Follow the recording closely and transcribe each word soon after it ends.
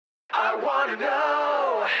wanna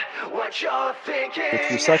know what you're thinking.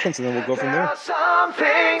 3 seconds, and then we'll go from there. There are some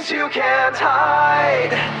things you can't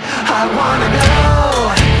hide. I wanna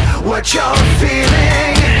know what you're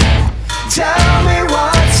feeling. Tell me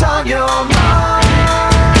what's on your mind.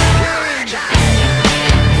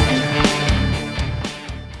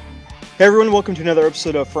 Hey everyone, welcome to another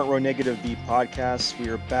episode of Front Row Negative, the podcast. We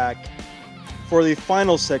are back for the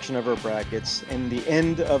final section of our brackets and the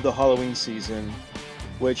end of the Halloween season,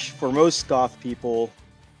 which for most goth people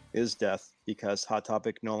is death because Hot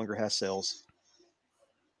Topic no longer has sales.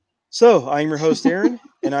 So, I'm your host, Aaron,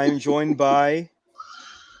 and I'm joined by...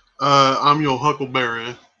 I'm your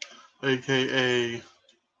Huckleberry, a.k.a.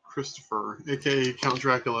 Christopher, a.k.a. Count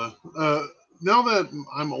Dracula. Now that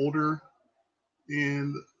I'm older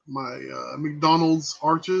and my McDonald's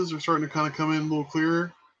arches are starting to kind of come in a little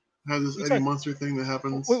clearer, I have this Eddie Munster thing that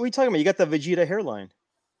happens. What are you talking about? You got the Vegeta hairline.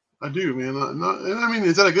 I do, man.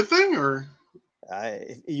 Is that a good thing, or?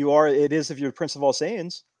 It is if you're Prince of All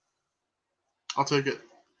Saiyans. I'll take it.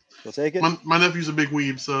 You'll take it? My nephew's a big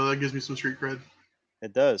weeb, so that gives me some street cred.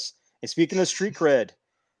 It does. And speaking of street cred,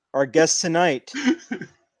 our guest tonight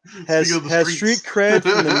has street cred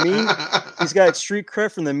from the mean. He's got street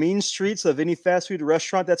cred from the mean streets of any fast food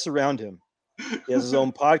restaurant that's around him. He has his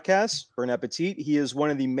own podcast, Bon Appetit. He is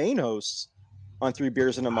one of the main hosts on Three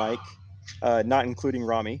Beers and a Mic, not including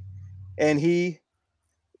Rami. And he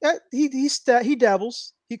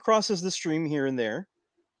dabbles. He crosses the stream here and there.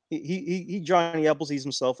 He Johnny Applesees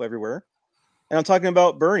himself everywhere. And I'm talking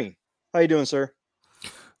about Bernie. How you doing, sir?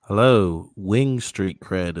 Hello. Wing Street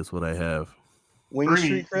cred is what I have. Wing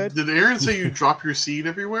Street cred? Did Aaron say you drop your seed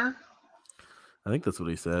everywhere? I think that's what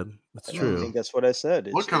he said. That's I true. think that's what I said.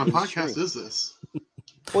 What kind of podcast is this?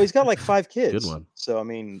 Well, he's got like 5 kids. Good one. So, I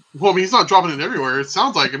mean... Well, he's not dropping it everywhere. It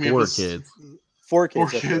sounds like, 4 kids. 4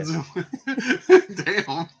 kids. 4 kids.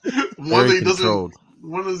 Damn. One that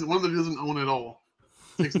doesn't own it all.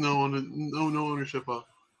 Takes no ownership of.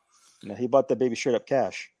 No, he bought the baby straight up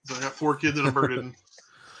cash. So I got 4 kids and a burden.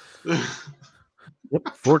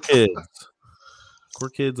 Yep, 4 kids. 4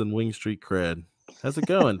 kids and Wing Street cred. How's it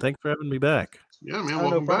going? Thanks for having me back. Yeah, man.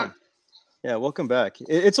 Welcome back. Yeah, welcome back.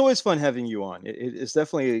 It's always fun having you on. It's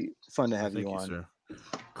definitely fun to have you on. Sir.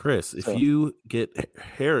 Chris, if you get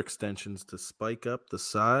hair extensions to spike up the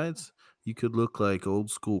sides, you could look like old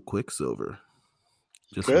school Quicksilver.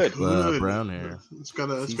 Just good. With, brown hair. He's got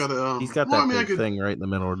that big thing right in the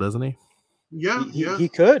middle, doesn't he? Yeah, he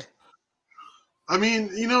could. I mean,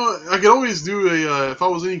 I could always do if I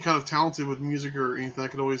was any kind of talented with music or anything, I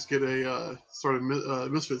could always get a sort of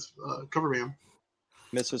Misfits cover band.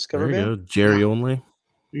 Misfits cover band? There you go. Jerry only.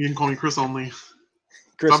 You can call me Chris only.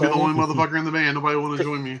 Chris I'll be the only motherfucker in the band. Nobody will want to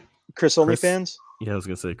join me. Chris only fans? Yeah, I was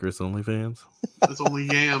going to say Chris only fans. It's only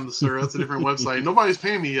Yams, sir. That's a different website. Nobody's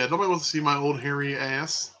paying me yet. Nobody wants to see my old hairy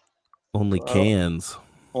ass. Only cans.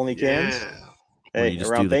 Only cans? Yeah. Hey, you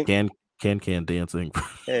just do the can dancing.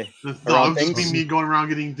 Hey, I'll just be me going around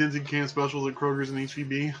getting Dinted can specials at Kroger's and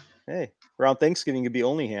HEB. Hey, around Thanksgiving it'd be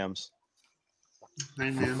only hams.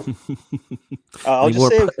 Hey, man.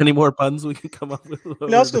 Any more puns we can come up with?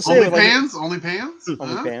 No, I was gonna say only pans. Only pans.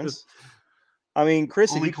 Only pans. I mean,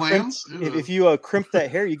 Chris, only if you crimp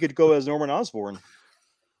that hair, you could go as Norman Osborn.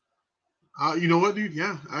 You know what, dude?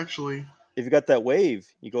 Yeah, actually. If you got that wave,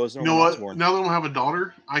 you go as Norman Osborn. Now that I don't have a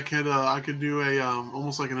daughter, I could do a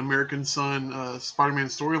almost like an American Son Spider-Man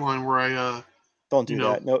storyline where I don't do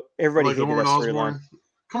that. No, everybody hated that storyline.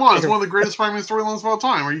 Come on, it's one of the greatest Spider-Man storylines of all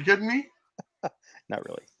time. Are you kidding me? Not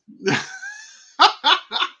really.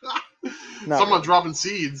 Talking about dropping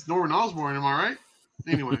seeds. Norman Osborn, am I right?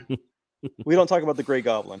 Anyway. We don't talk about the Grey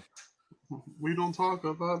Goblin. We don't talk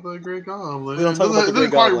about the Grey Goblin. We don't talk about the Grey Goblin. It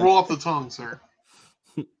doesn't quite roll off the tongue, sir.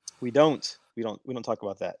 We don't talk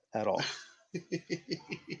about that at all.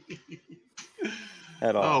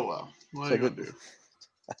 At all. Oh well. What are you gonna do?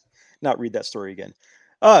 Not read that story again.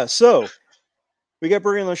 So we got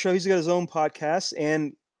Bernie on the show. He's got his own podcast,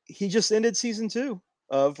 and he just ended season 2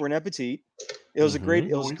 of Bon Appetit. It was a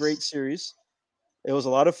great series. It was a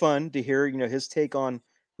lot of fun to hear, his take on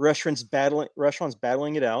restaurants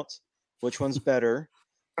battling it out. Which one's better?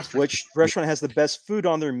 Which restaurant has the best food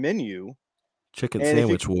on their menu? Chicken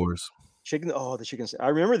sandwich wars. The chicken. I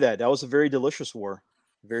remember that. That was a very delicious war.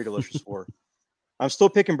 Very delicious war. I'm still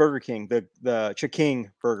picking Burger King, the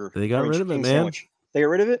Chiking burger. They got rid of it, man. Sandwich. They got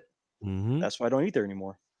rid of it? Mm-hmm. That's why I don't eat there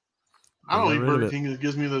anymore. I don't eat Burger King. It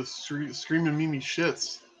gives me the screaming Mimi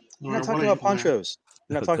shits. You're not talking about ponchos.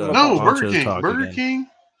 You're not talking about no, ponchos. Burger King.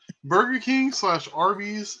 Burger King /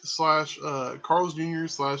 Arby's / Carl's Jr.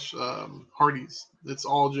 / Hardee's. It's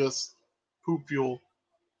all just poop fuel,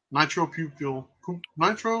 nitro poop fuel.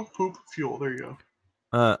 Nitro poop fuel. There you go.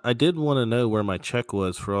 I did want to know where my check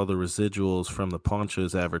was for all the residuals from the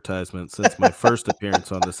Ponchos advertisement since my first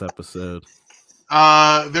appearance on this episode.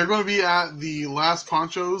 They're going to be at the last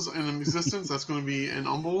Ponchos in existence. That's going to be in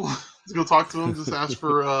Humble. Let's go talk to them. Just ask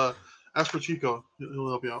for Chico. He'll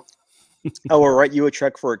help you out. I will write you a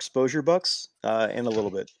check for exposure bucks in a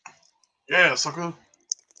little bit. Yeah, sucker.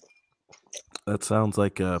 That sounds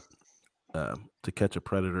like a To Catch a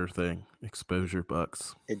Predator thing. Exposure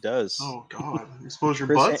bucks. It does. Oh God! Exposure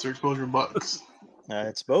Chris, butts or exposure bucks?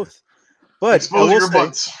 It's both. But Expose your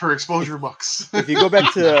butts for exposure bucks. if you go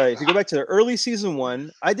back to early season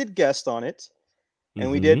 1, I did guest on it,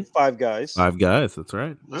 and we did Five Guys. Five Guys. That's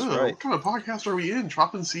right. That's right. What kind of podcast are we in?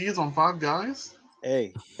 Dropping seeds on Five Guys?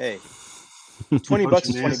 Hey. $20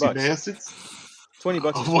 is $20. Bastards.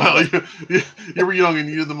 $20 is Well, you were young and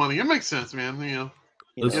you needed the money. It makes sense, man.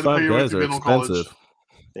 Those had to Five pay your way Guys to are get on college. expensive.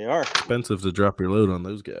 They are. Expensive to drop your load on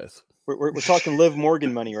those guys. We're talking Liv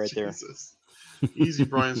Morgan money right there. Jesus. Easy,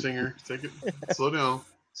 Brian Singer. Take it. Slow down.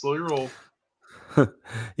 Slow your roll.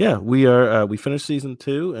 Yeah, we are. We finished season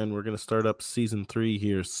 2, and we're going to start up season 3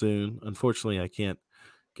 here soon. Unfortunately, I can't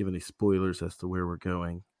give any spoilers as to where we're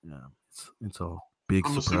going. It's all big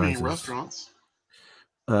I'm surprises. assuming restaurants.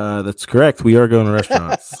 That's correct. We are going to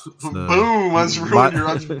restaurants. So, Boom! I just ruined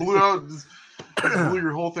I just blew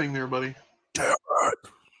your whole thing there, buddy.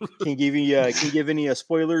 Can you give any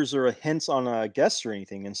spoilers or hints on guests or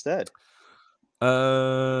anything instead?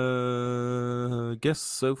 Guess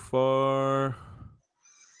so far,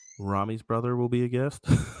 Rami's brother will be a guest.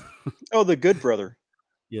 Oh, the good brother.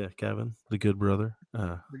 Yeah, Kevin, the good brother.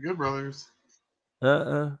 The Good Brothers.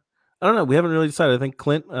 I don't know. We haven't really decided. I think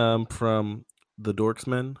Clint from the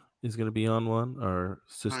Dorksmen is going to be on one, our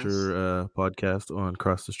sister podcast on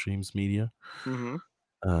Cross the Streams Media.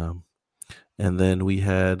 Mm-hmm. And then we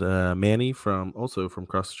had Manny from Cross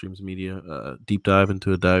the Streams Media, deep dive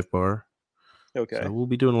into a dive bar. Okay. So we'll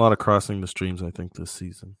be doing a lot of crossing the streams, I think, this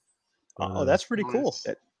season. Oh, that's pretty cool.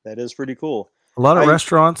 That is pretty cool. A lot of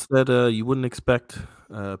restaurants that you wouldn't expect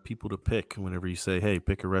people to pick whenever you say, "Hey,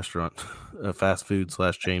 pick a restaurant, a fast food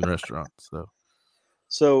 / chain restaurant."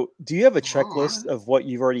 So, do you have a checklist of what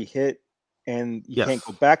you've already hit and you can't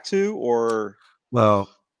go back to, or? Well,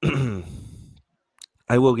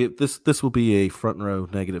 I will give this. This will be a front row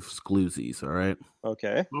negative exclusives. All right.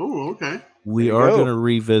 Okay. Oh, okay. We are going to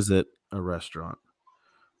revisit a restaurant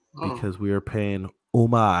because we are paying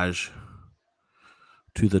homage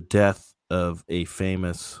to the death of a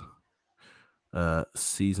famous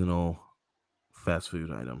seasonal fast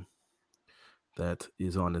food item that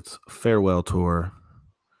is on its farewell tour.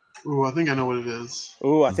 Oh, I think I know what it is.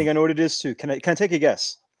 Oh, I think I know what it is too. Can I take a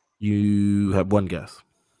guess? You have one guess.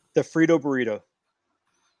 The Frito burrito.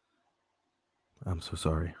 I'm so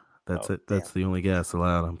sorry. That's it. That's the only guess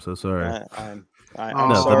allowed. I'm so sorry. I'm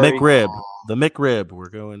no, sorry. the McRib. The McRib. We're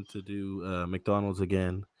going to do McDonald's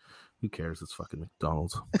again. Who cares? It's fucking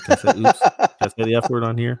McDonald's. Can I say, oops? Can I say the F word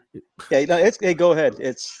on here? Yeah, no, hey, go ahead.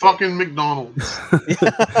 It's fucking McDonald's.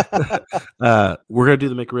 We're gonna do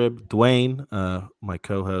the McRib. Dwayne, my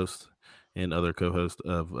co-host and other co-host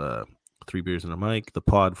of 3 Beers and a Mic, the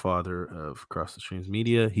pod father of Cross the Streams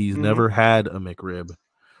Media. He's never had a McRib.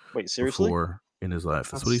 Wait, seriously? Before in his life.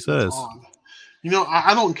 That's what he says. Odd.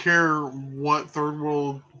 I don't care what third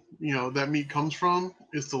world that meat comes from.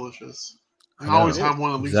 It's delicious. I always have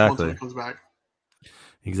one at least once when it comes back.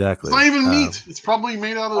 Exactly. It's not even meat. It's probably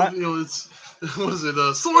made out of it's what is it?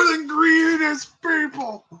 Soylent ingredients,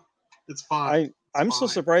 people. It's fine. I'm so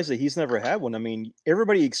surprised that he's never had one. I mean,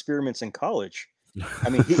 everybody experiments in college. I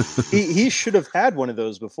mean, he should have had one of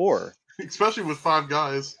those before. Especially with Five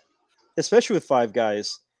Guys. Especially with Five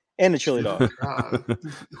Guys and a chili dog.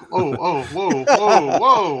 Whoa.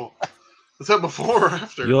 Is that before or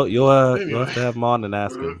after? You'll have to have him on and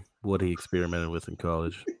ask him what he experimented with in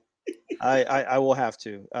college. I will have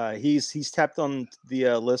to. He's tapped on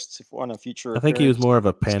the list on a future. I think he was more of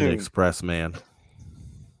a Panda Express man.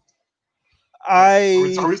 Are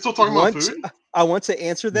we still talking about food? I want to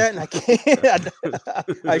answer that, and I can't.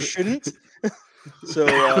 I shouldn't. So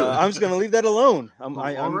I'm just going to leave that alone. I'm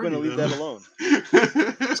going to leave that alone.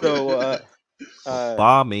 So,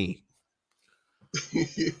 me.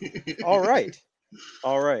 All right.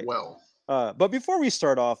 Well, but before we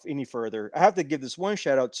start off any further, I have to give this one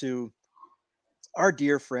shout out to our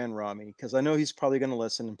dear friend Rami, because I know he's probably going to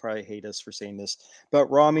listen and probably hate us for saying this. But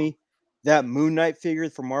Rami, that Moon Knight figure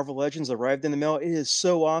from Marvel Legends arrived in the mail. It is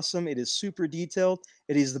so awesome. It is super detailed.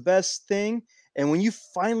 It is the best thing. And when you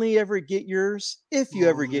finally ever get yours, if you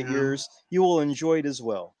ever get yours, you will enjoy it as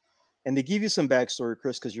well. And to give you some backstory,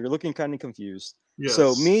 Chris, because you're looking kind of confused, Yes.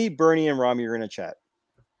 So me, Bernie, and Rami are in a chat.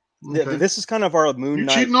 Okay. This is kind of our Moon You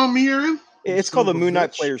Knight. cheating on me, Aaron? It's called the Moon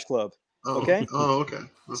Knight Players Club. Oh, Okay. Oh, okay.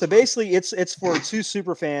 That's So fine. basically, it's for two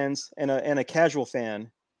super fans and a casual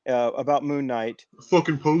fan about Moon Knight,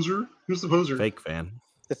 Fucking poser. Who's the poser? Fake fan.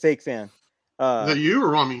 the fake fan. Is that you or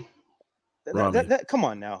Rami? Rami. Come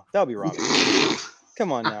on now, that'll be Rami.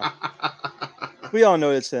 Come on now, we all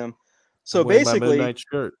know it's him. So I'm wearing my Moon basically, Knight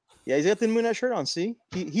shirt. yeah, he's got the Moon Knight shirt on. See,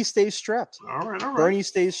 he stays strapped. All right. Bernie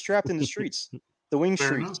stays strapped in the streets, the wing Fair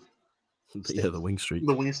streets. Yeah, the Wing Street.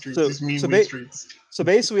 The wing streets. So- These mean so wing ba- streets. So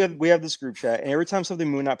basically, we have this group chat, and every time something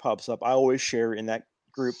Moon Knight pops up, I always share in that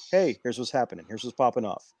group. Hey, here's what's happening. Here's what's popping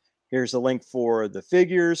off. Here's the link for the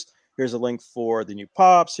figures. Here's a link for the new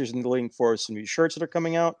pops. Here's the link for some new shirts that are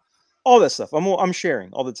coming out. All that stuff. I'm sharing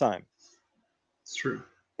all the time. It's true.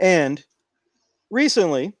 And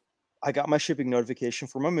recently, I got my shipping notification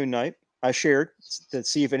for my Moon Knight. I shared to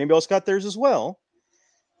see if anybody else got theirs as well.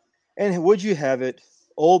 And would you have it?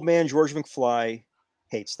 Old man George McFly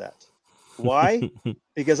hates that. Why?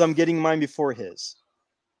 Because I'm getting mine before his.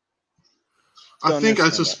 I Don't think I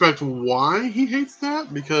understand that. suspect why he hates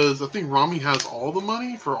that, because I think Rami has all the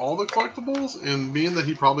money for all the collectibles, and being that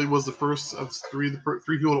he probably was the first of three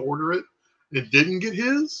people to order it, and didn't get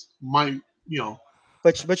his, might,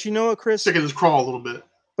 But you know what, Chris? stick in his craw a little bit.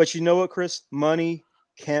 But you know what, Chris? Money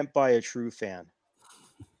can't buy a true fan.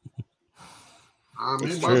 I mean,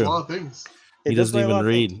 It's he buys true. a lot of things. It He does doesn't buy a lot even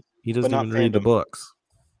of things. read. He doesn't not even read the fandom. books.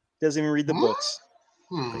 Doesn't even read the What? books.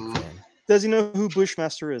 Hmm. Fake fan. Does he know who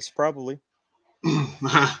Bushmaster is? Probably.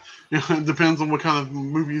 It depends on what kind of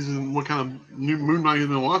movies and what kind of new Moon Knight you've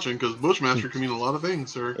been watching, because Bushmaster can mean a lot of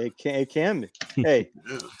things, sir. It can be. Hey,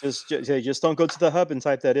 Yeah. just don't go to the hub and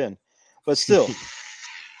type that in. But still,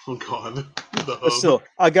 Oh God. The but hub. still,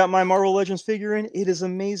 I got my Marvel Legends figure in. It is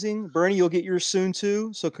amazing. Bernie, you'll get yours soon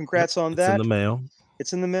too. So congrats on It's that. in the mail.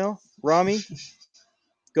 It's in the mail. Rami,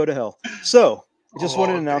 go to hell. So I just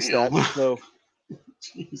wanted to Oh, announce damn. that. So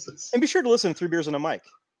Jesus. and be sure to listen to 3 Beers and a Mic,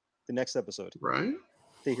 the next episode. Right?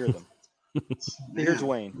 They hear them. They hear Man,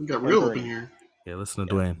 Dwayne. We got and real up Bernie. in here. Yeah, listen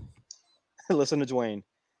to Dwayne Listen to Dwayne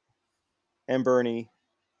and Bernie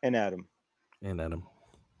and Adam. and Adam.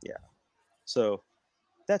 So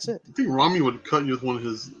that's it. I think Rami would cut you with one of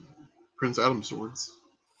his Prince Adam swords.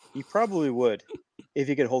 You probably would if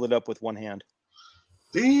you could hold it up with one hand.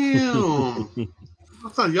 Damn. I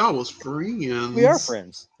thought y'all was friends. We are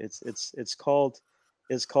friends. It's called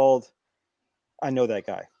I know that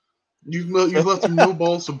guy. You left him no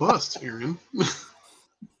balls to bust, Aaron.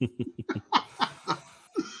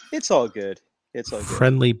 It's all good. It's all good.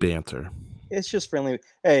 Friendly banter. It's just friendly.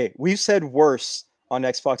 Hey, we've said worse on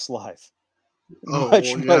Xbox Live. Oh, much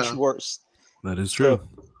yeah. worse. That is true.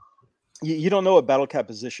 You don't know what battle cap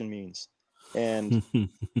position means. And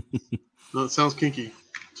No, it sounds kinky.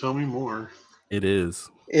 Tell me more. It is.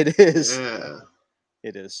 it is. Yeah.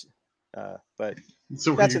 It is. But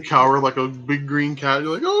So when That's you a- cower like a big green cat,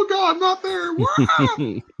 you're like, oh God, not there.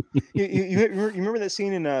 Wow. you remember that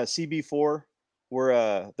scene in CB4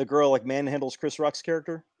 where the girl like manhandles Chris Rock's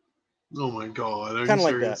character? Oh my God. Are Kinda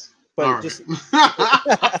you like that, serious? but All right. just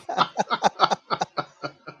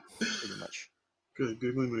pretty much. Good,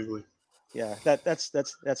 googly moogly. Yeah,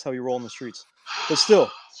 that's how you roll in the streets. But still,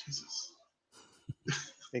 Jesus.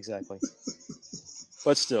 exactly.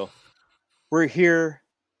 But still, we're here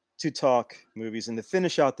to talk movies and to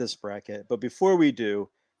finish out this bracket. But before we do,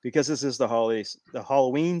 because this is the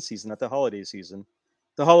Halloween season, not the holiday season,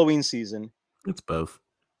 the Halloween season. It's both.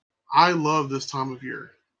 I love this time of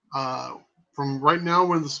year. From right now,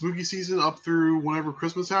 when the spooky season up through whenever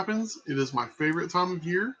Christmas happens, it is my favorite time of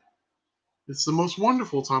year. It's the most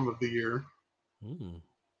wonderful time of the year, Mm.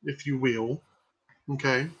 if you will.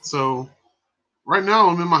 Okay, so right now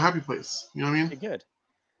I'm in my happy place. You know what I mean? Good.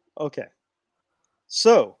 Okay.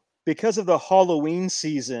 So, because of the Halloween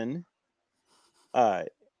season, and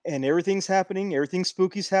everything's happening, everything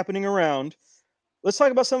spooky's happening around, let's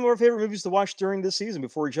talk about some of our favorite movies to watch during this season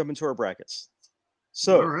before we jump into our brackets.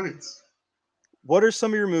 So, All right. what are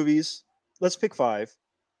some of your movies? Let's pick 5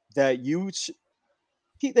 that you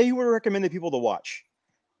would recommend to people to watch.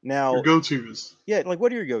 Now, Your go-tos. yeah, like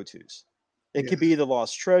what are your go-tos? It could be the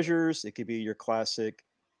Lost Treasures. It could be your classic,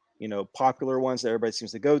 popular ones that everybody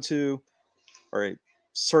seems to go to, or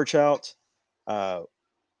search out.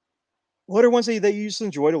 What are ones that you just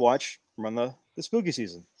enjoy to watch from the spooky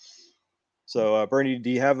season? So, Bernie, do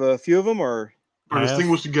you have a few of them, or Our I have-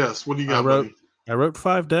 distinguished guest. What do you I got, wrote- buddy? I wrote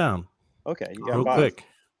 5 down okay, you got real 5. quick.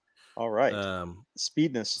 All right,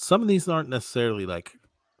 Speedness. Some of these aren't necessarily like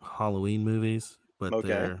Halloween movies, but Okay.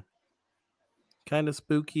 they're kind of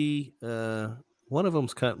spooky. One of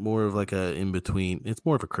them's kind of more of like a in between. It's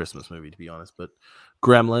more of a Christmas movie, to be honest. But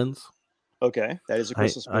Gremlins. Okay, that is a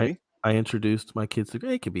Christmas movie. I introduced my kids to.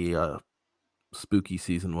 It could be spooky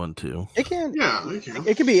season 1 too. It can. Yeah, they can.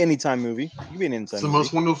 It could be any time movie. It could be an anytime. It's the movie.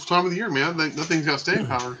 most wonderful time of the year, man. That thing's got staying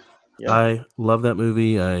power. Yeah. I love that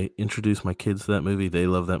movie. I introduced my kids to that movie. They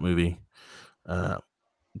love that movie.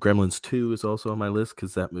 Gremlins 2 is also on my list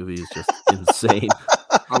because that movie is just insane.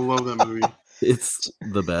 I love that movie. It's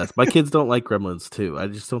the best. My kids don't like Gremlins 2. I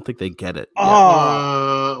just don't think they get it.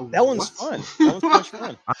 Oh, that one's fun. That one's much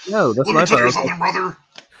fun. I know. That's Let what me I tell you thought. something, brother.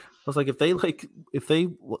 I was like, if they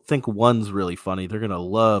think 1's really funny, they're gonna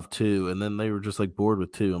love 2. And then they were just like bored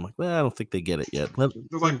with 2. I'm like, well, I don't think they get it yet. They're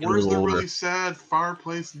like, get a where's the little older. really sad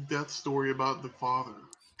fireplace death story about the father?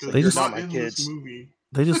 Because They they're just- not my in kids. this movie.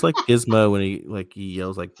 They just like Gizmo when he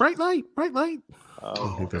yells like bright light, bright light. I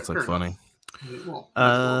Oh, think that's fair like funny. Well,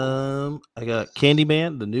 I got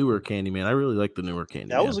Candyman, the newer Candyman. I really like the newer Candyman.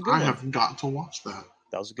 that was a good I one. have got to watch that.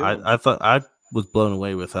 That was a good one. I thought I was blown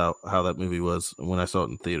away with how that movie was when I saw it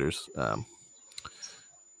in theaters.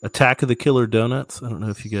 Attack of the Killer Donuts. I don't know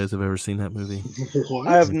if you guys have ever seen that movie. What?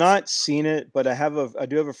 I have not seen it, but I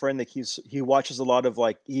do have a friend that he watches a lot of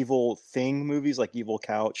like evil thing movies, like Evil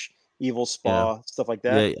Couch, Evil Spa, stuff like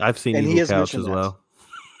that. Yeah, I've seen And he Evil has Couch mentioned as that. well.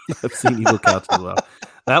 I've seen Evil Couch as well.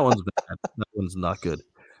 That one's bad. That one's not good.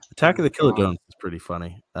 Attack of the Killer Donuts is pretty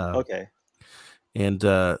funny. Okay. And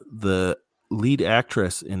the lead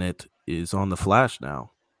actress in it is on The Flash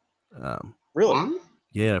now. Really? What?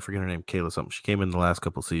 Yeah, I forget her name, Kayla something. She came in the last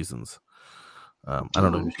couple seasons. I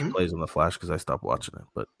don't know who she Okay. plays on The Flash because I stopped watching it,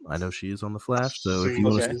 but I know she is on The Flash. So if Same you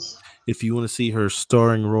want Okay. to, if you want to see her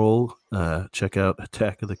starring role, check out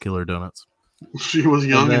Attack of the Killer Donuts. She was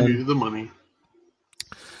young and then- needed the money.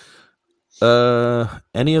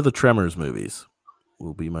 Any of the Tremors movies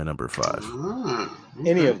will be my number 5. Ah,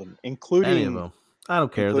 Any okay. of them, including Any of them. I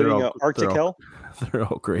don't care. They're including all Arctic they're all, Hell. they're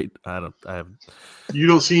all great. I have. You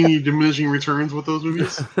don't see any diminishing returns with those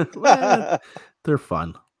movies? They're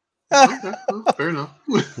fun. Okay, well, fair enough.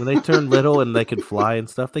 When they turn little and they can fly and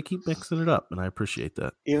stuff, they keep mixing it up, and I appreciate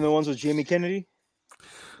that. Even the ones with Jamie Kennedy.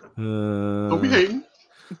 Don't be hating.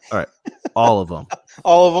 All of them,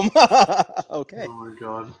 All of them. Okay. Oh my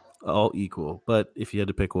god. all equal. But if you had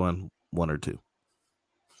to pick one or two,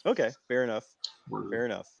 Okay. Fair enough. Word. Fair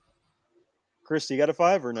enough. Chris, you got a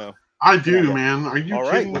 5 or no? I do, Yeah. man. Are you All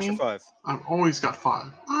right. kidding What's me? your 5? I've always got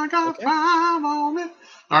 5. I got Okay. 5 on it.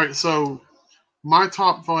 All right, so my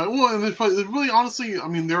top 5. Well, and they're really, honestly, I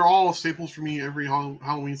mean, they're all staples for me every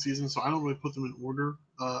Halloween season, so I don't really put them in order.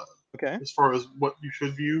 Okay. As far as what you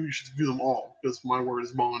should view them all, because my word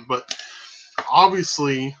is bond. But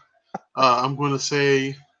obviously, I'm going to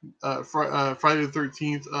say Friday the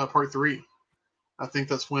 13th, Part 3. I think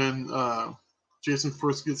that's when Jason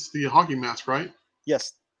first gets the hockey mask, right?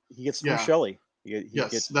 Yes. He gets Yeah. from Shelley. He Yes,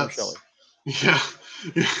 gets from that's Shelley. yeah.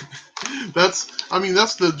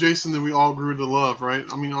 That's the Jason that we all grew to love, right?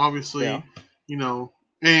 I mean, obviously, Yeah. you know,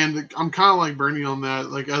 and I'm kind of like Bernie on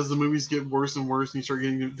that. Like as the movies get worse and worse, and you start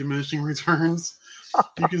getting diminishing returns,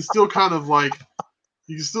 you can still kind of like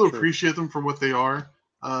you can still True. appreciate them for what they are.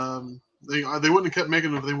 They wouldn't have kept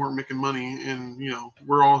making them if they weren't making money, and you know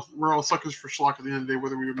we're all suckers for schlock at the end of the day,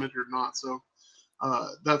 whether we admit it or not. So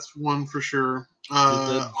that's one for sure. did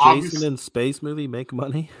the Jason Obviously, in Space movie make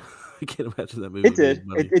money? I can't imagine that movie. It did. made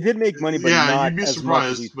money. It did make money, but yeah, not you'd be as much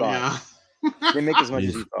as he surprised, but thought. yeah. They make as much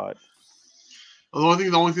as he thought. The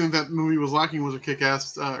only thing that movie was lacking was a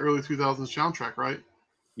kick-ass early 2000s soundtrack, right?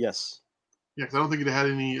 Yes. Yeah, because I don't think it had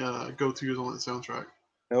any go-tos on that soundtrack.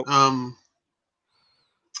 Nope.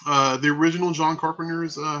 The original John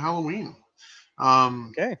Carpenter's Halloween.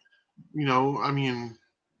 Okay. You know, I mean,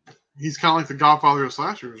 he's kind of like the godfather of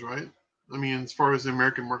slashers, right? I mean, as far as the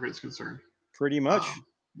American market is concerned. Pretty much.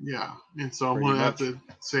 Yeah, and so I'm Pretty going to have to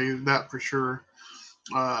say that for sure.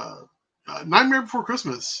 Nightmare Before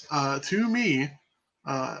Christmas, to me,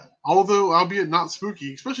 although albeit not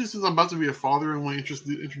spooky, especially since I'm about to be a father and want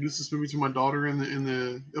to introduce this movie to my daughter in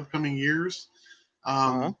the upcoming years.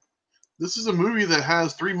 This is a movie that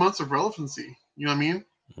has 3 months of relevancy. You know what I mean?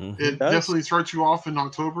 Mhm. It does. definitely starts you off in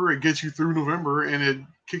October. It gets you through November, and it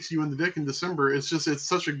kicks you in the dick in December. It's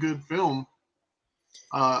such a good film.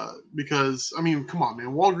 Because I mean, come on, man.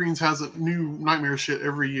 Walgreens has a new nightmare shit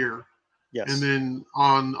every year, Yes. and then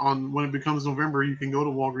on when it becomes November, you can go to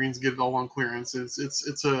Walgreens, get it all on clearance. It's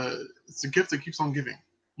a gift that keeps on giving.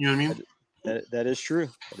 You know what I mean? That is true.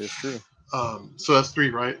 That is true. So that's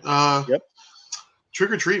 3, right? Yep.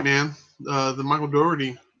 Trick or Treat, man. The Michael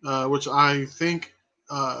Dougherty, which I think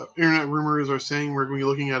internet rumors are saying we're going to be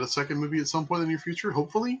looking at a second movie at some point in the near future.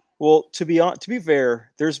 Hopefully. Well, to be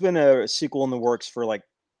fair, there's been a sequel in the works for like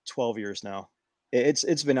 12 years now.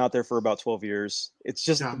 It's been out there for about 12 years. It's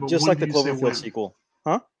just Yeah, but just when like do the you say Cloverfield when? sequel,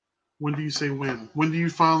 huh? When do you say when? When do you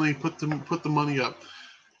finally put the money up?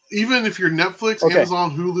 Even if you're Netflix, Okay.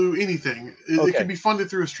 Amazon, Hulu, anything, it Okay. can be funded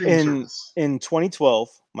through a streaming service. In 2012,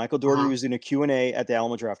 Michael Dougherty Uh-huh. was doing a Q&A at the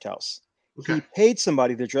Alamo Drafthouse. Okay. He paid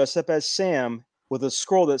somebody to dress up as Sam with a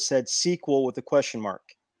scroll that said sequel with a question mark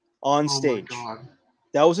on stage. Oh my god.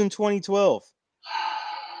 That was in 2012.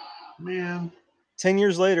 Man, 10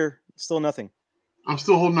 years later, still nothing. I'm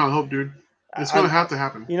still holding out hope, dude. It's going to have to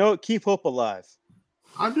happen. You know, keep hope alive.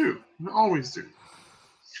 I do. I always do.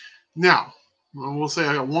 Now, we'll say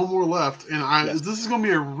I got one more left, and Yes. this is going to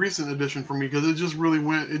be a recent addition for me because it just literally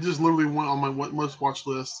went on my must watch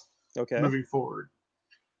list Okay. moving forward.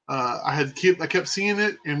 I kept seeing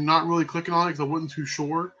it and not really clicking on it because I wasn't too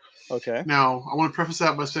sure. Okay. Now, I want to preface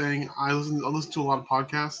that by saying I listen to a lot of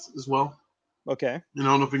podcasts as well. Okay. And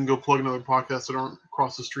I don't know if we can go plug another podcast that aren't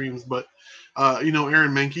across the streams, but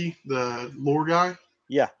Aaron Mahnke, the lore guy.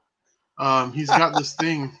 Yeah. He's got this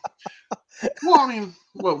thing. Well, I mean,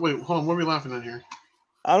 wait, hold on. What are we laughing at here?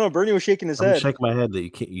 I don't know. Bernie was shaking his I'm head. shaking my head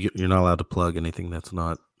that you're not allowed to plug anything that's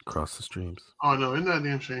not across the streams. Oh no, isn't that a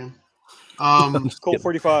damn shame? Colt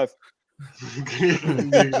 45.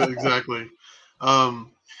 Exactly.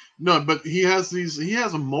 No, but he has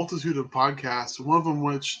a multitude of podcasts. One of them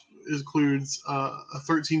which includes a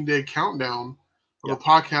 13-day countdown of a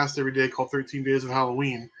podcast every day called 13 Days of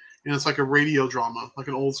Halloween. And it's like a radio drama, like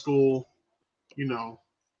an old school,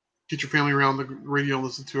 get your family around the radio and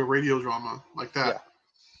listen to a radio drama like that.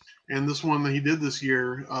 Yeah. And this one that he did this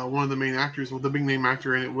year, one of the main actors, the big name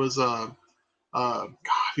actor in it was,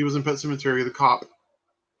 he was in Pet Sematary, the cop.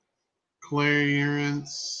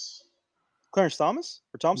 Clarence Thomas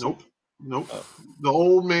or Thompson? Nope. The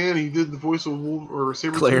old man. He did the voice of Wolf or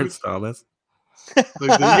Sabretooth. Clarence Thomas.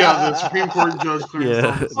 The Supreme Court judge Clarence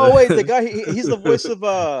Thomas. Oh wait, the guy. He's the voice of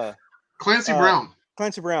Clancy Brown.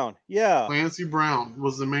 Clancy Brown. Yeah. Clancy Brown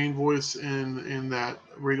was the main voice in that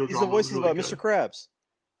radio drama. He's the voice of Mr. Krabs.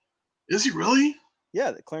 Is he really?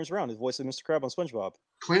 Yeah, Clarence Brown is the voice of Mr. Krabs on SpongeBob.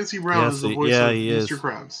 Clancy Brown is the voice of Mr.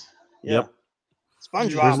 Krabs. Yep.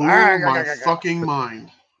 SpongeBob. My fucking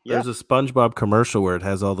mind. There's a SpongeBob commercial where it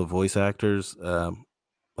has all the voice actors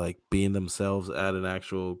like being themselves at an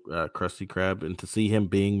actual Krusty Krab, and to see him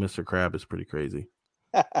being Mr. Krab is pretty crazy.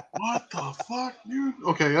 What the fuck, dude?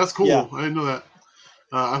 Okay, that's cool. Yeah. I didn't know that.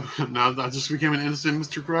 Now I just became an innocent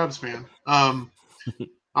Mr. Krabs fan.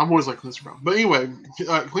 I'm always like Clancy Brown. But anyway,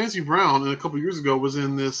 Clancy Brown, a couple years ago, was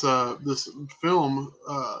in this film.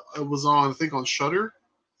 It was on, I think, on Shudder,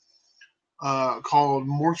 called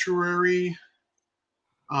Mortuary.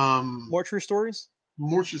 Mortuary Stories?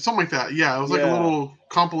 Something like that. Yeah, it was like a little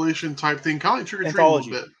compilation type thing, kind of like Trick or Treat a little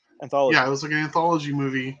bit. Anthology. Yeah, it was like an anthology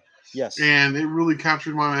movie. Yes. And it really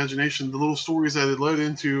captured my imagination. The little stories that it led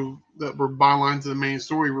into that were bylines to the main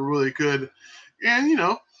story were really good. And,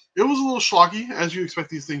 it was a little schlocky, as you expect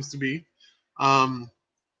these things to be. I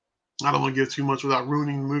don't want to give too much without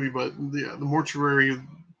ruining the movie, but the mortuary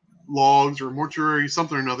logs or mortuary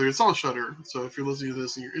something or another, it's on Shudder. So if you're listening to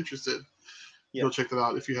this and you're interested, go check that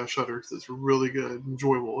out if you have Shudder, because it's really good,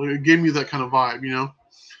 enjoyable. It gave me that kind of vibe,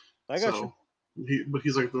 I got you.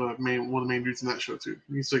 He's like one of the main dudes in that show too.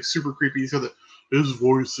 He's like super creepy. He's got his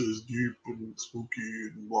voice is deep and spooky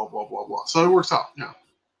and blah blah blah blah. So it works out. Yeah.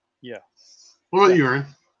 Yeah. What about you, Aaron?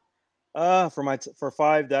 For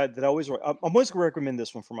 5 that I always I'm always gonna recommend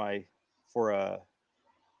this one for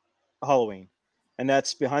Halloween, and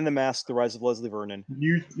that's Behind the Mask: The Rise of Leslie Vernon.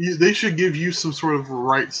 They should give you some sort of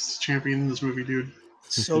rights champion in this movie, dude.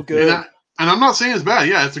 So good. And I'm not saying it's bad.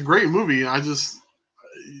 Yeah, it's a great movie. I just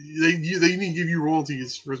they need to give you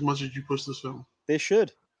royalties for as much as you push this film. They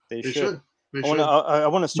should. They should. I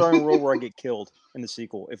want a starring role where I get killed in the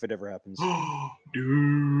sequel if it ever happens.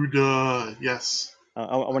 Dude, yes.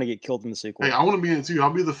 I want to get killed in the sequel. Hey, I want to be in it too.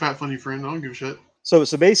 I'll be the fat funny friend. I don't give a shit. So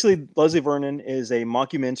basically, Leslie Vernon is a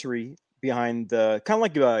mockumentary behind the kind of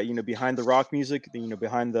like behind the rock music,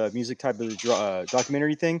 behind the music type of the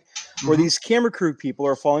documentary thing, where these camera crew people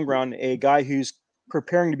are following around a guy who's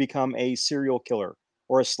preparing to become a serial killer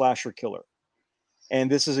or a slasher killer. And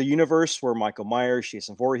this is a universe where Michael Myers,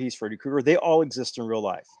 Jason Voorhees, Freddy Krueger, they all exist in real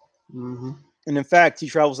life. Mm-hmm. And in fact, he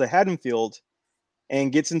travels to Haddonfield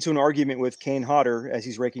and gets into an argument with Kane Hodder as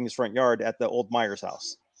he's raking his front yard at the old Myers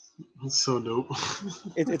house. That's so dope.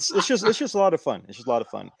 It's just a lot of fun. It's just a lot of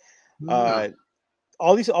fun. Yeah.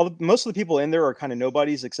 Most of the people in there are kind of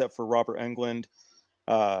nobodies except for Robert Englund.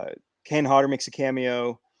 Kane Hodder makes a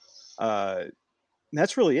cameo.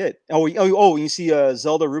 that's really it. Oh, you see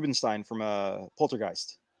Zelda Rubinstein from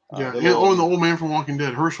Poltergeist. Yeah. The And, little- and the old man from Walking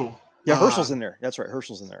Dead, Herschel. yeah, Herschel's in there. That's right,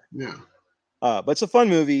 Herschel's in there. Yeah. But it's a fun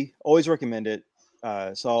movie. Always recommend it.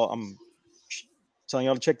 So I'm telling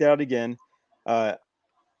y'all to check that out again.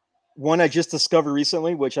 One I just discovered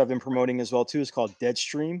recently, which I've been promoting as well too, is called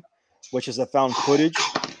Deadstream, which is a found footage,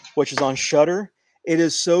 which is on Shudder. It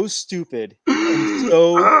is so stupid and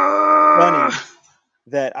so funny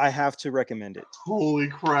that I have to recommend it. Holy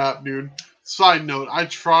crap, dude. Side note, I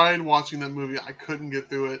tried watching that movie. I couldn't get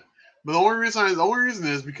through it. But the only reason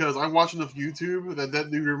is because I watch enough YouTube that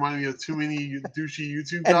dude reminded me of too many douchey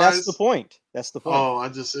YouTube guys. And that's the point. That's the point. Oh,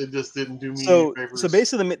 it just didn't do me any favors.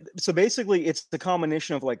 So basically, it's the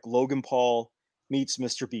combination of like Logan Paul meets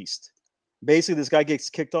Mr. Beast. Basically, this guy gets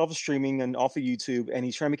kicked off of streaming and off of YouTube, and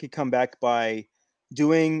he's trying to make a comeback by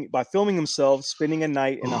filming himself spending a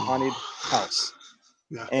night in a haunted house,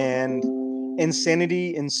 Yeah. and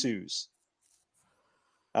insanity ensues.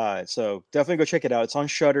 So definitely go check it out. It's on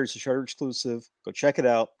Shudder. It's a Shudder exclusive. Go check it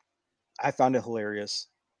out. I found it hilarious.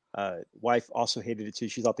 Wife also hated it too.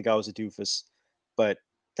 She thought the guy was a doofus, but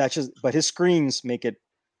his screams make it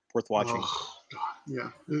worth watching. Oh,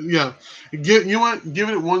 God. Yeah. Give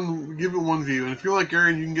it one view, and if you're like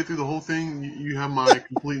Aaron, you can get through the whole thing. You have my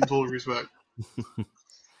complete and total respect.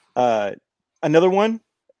 Another one,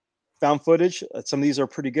 found footage. Some of these are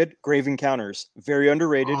pretty good. Grave Encounters, very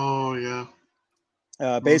underrated. Oh yeah.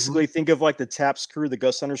 Basically, think of like the TAPS crew, the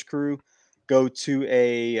Ghost Hunters crew, go to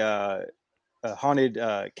a haunted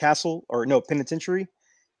castle or no penitentiary,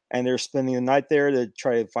 and they're spending the night there to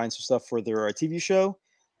try to find some stuff for their TV show,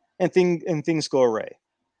 and things go awry.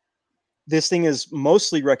 This thing is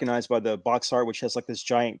mostly recognized by the box art, which has like this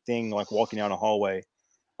giant thing like walking down a hallway.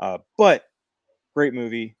 But great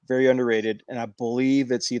movie, very underrated, and I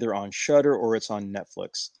believe it's either on Shudder or it's on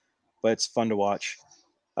Netflix. But it's fun to watch.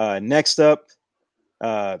 Next up.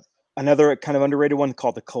 Another kind of underrated one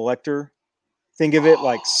called The Collector. Think of it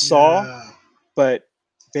like Saw, but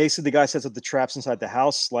basically the guy sets up the traps inside the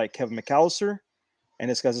house like Kevin McAllister, and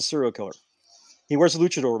this guy's a serial killer. He wears a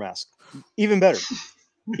luchador mask. Even better.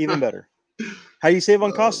 How do you save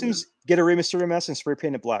on costumes? Get a Rey Mysterio mask and spray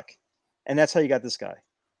paint it black. And that's how you got this guy.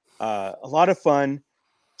 A lot of fun.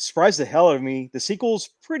 Surprised the hell out of me. The sequel's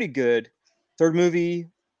pretty good. Third movie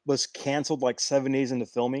was canceled like 7 days into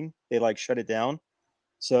filming. They like shut it down.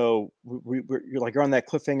 So you're on that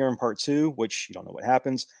cliffhanger in part 2, which you don't know what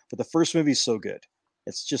happens. But the first movie is so good.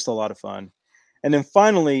 It's just a lot of fun. And then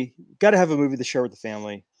finally, got to have a movie to share with the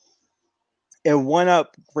family. And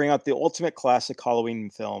bring up the ultimate classic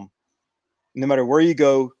Halloween film. No matter where you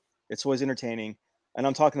go, it's always entertaining. And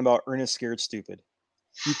I'm talking about Ernest Scared Stupid.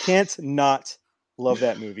 You can't not love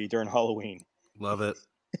that movie during Halloween. Love it.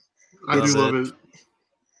 I do love it.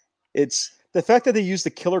 It's the fact that they used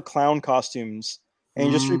the killer clown costumes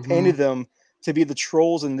and just repainted them to be the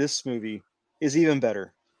trolls in this movie is even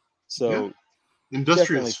better. So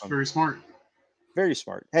industrious, very smart. Very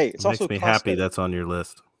smart. Hey, it's also makes me happy that's on your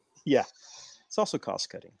list. Yeah. It's also cost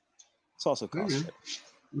cutting.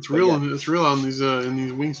 It's real. It's real on these in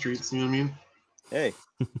these wing streets. You know what I mean? Hey,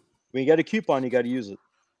 when you got a coupon, you got to use it,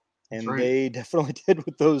 and they definitely did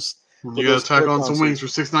with those. You got to tack on some wings for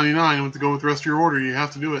 $6.99 to go with the rest of your order. You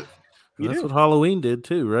have to do it. That's what Halloween did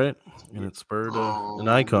too, right? And it spurred an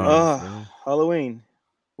icon. Halloween.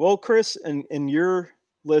 Well, Chris, in your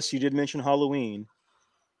list, you did mention Halloween,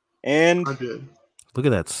 and I did. Look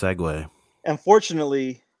at that segue.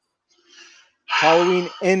 Unfortunately, Halloween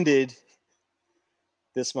ended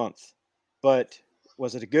this month, but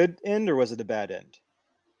was it a good end or was it a bad end?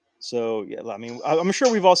 So yeah, I mean, I'm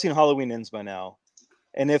sure we've all seen Halloween Ends by now,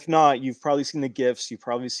 and if not, you've probably seen the gifs, you've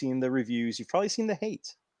probably seen the reviews, you've probably seen the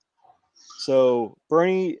hate. So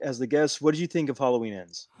Bernie, as the guest, what did you think of Halloween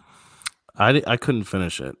Ends? I couldn't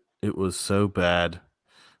finish it. It was so bad.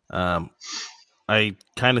 I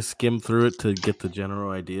kind of skimmed through it to get the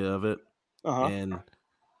general idea of it, and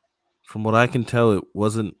from what I can tell, it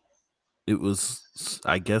wasn't. It was,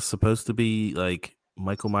 I guess, supposed to be like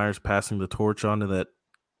Michael Myers passing the torch on to that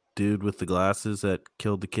dude with the glasses that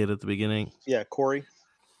killed the kid at the beginning. Yeah, Corey.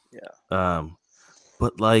 Yeah.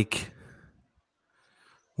 But like,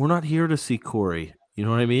 we're not here to see Corey. You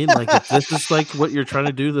know what I mean? Like, if this is like what you're trying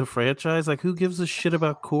to do to the franchise, like, who gives a shit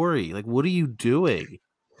about Corey? Like, what are you doing?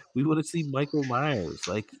 We want to see Michael Myers.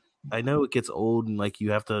 Like, I know it gets old and like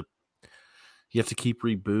you have to keep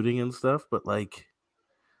rebooting and stuff, but like,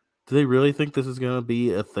 do they really think this is gonna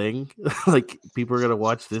be a thing? Like, people are gonna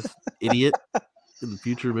watch this idiot in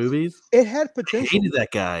future movies? It had potential. I hated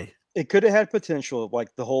that guy. It could have had potential,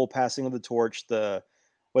 like the whole passing of the torch, the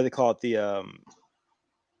what do they call it,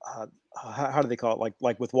 how do they call it?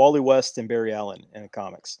 Like with Wally West and Barry Allen in the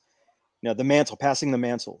comics. The mantle, passing the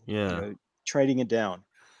mantle. Yeah. Trading it down.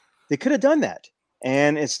 They could have done that.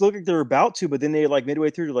 And it's looking like they're about to, but then they like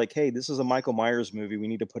midway through, they're like, hey, this is a Michael Myers movie. We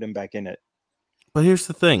need to put him back in it. But here's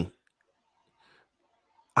the thing.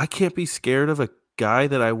 I can't be scared of a guy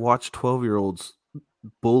that I watch 12-year-olds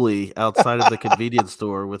bully outside of the convenience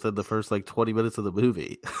store within the first 20 minutes of the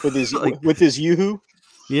movie. With his with his Yoo-hoo?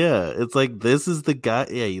 Yeah, it's like this is the guy.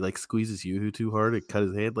 Yeah, he squeezes Yoo-hoo too hard and cut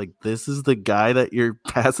his hand. This is the guy that you're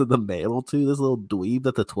passing the mantle to. This little dweeb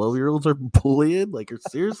that the 12-year-olds are bullying.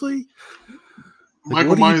 Seriously?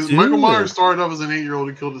 Michael Myers started off as an 8-year-old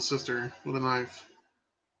who killed his sister with a knife.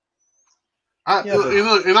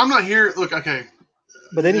 And I'm not here. Look, okay.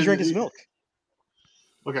 But then he drank his milk.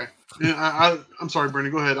 Okay. I'm sorry,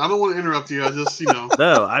 Brandon. Go ahead. I don't want to interrupt you. I just,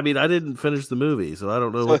 No, I mean, I didn't finish the movie, so I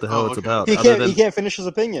don't know what the hell it's about. He can't finish his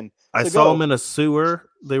opinion. I saw him in a sewer.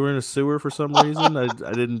 They were in a sewer for some reason. I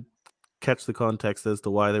didn't catch the context as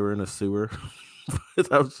to why they were in a sewer.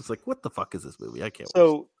 I was just like, what the fuck is this movie? I can't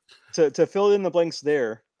watch it. To fill in the blanks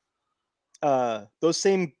there, those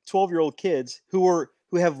same 12-year-old kids who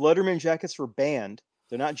have Letterman jackets for band,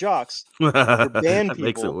 they're not jocks, they're band that people.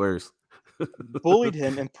 Makes it worse. Bullied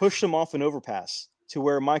him and pushed him off an overpass to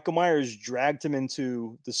where Michael Myers dragged him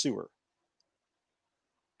into the sewer.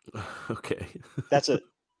 Okay. That's it.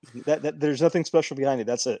 That there's nothing special behind it.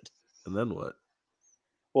 That's it. And then what?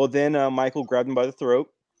 Well, then Michael grabbed him by the throat.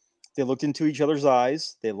 They looked into each other's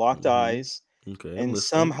eyes. They locked eyes. Okay. And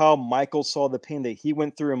somehow Michael saw the pain that he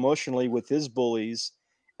went through emotionally with his bullies,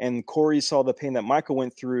 and Corey saw the pain that Michael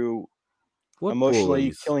went through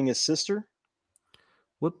emotionally killing his sister.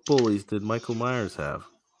 What bullies did Michael Myers have?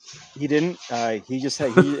 He didn't. He just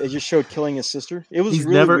showed killing his sister. It was he's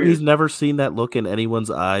never seen that look in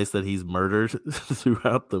anyone's eyes that he's murdered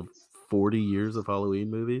throughout the 40 years of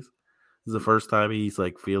Halloween movies. This is the first time he's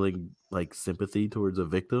feeling sympathy towards a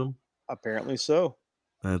victim. Apparently so.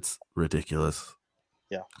 That's ridiculous.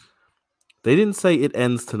 Yeah. They didn't say it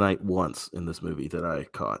ends tonight once in this movie that I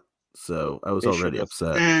caught. So I was already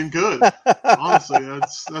upset. And good. Honestly,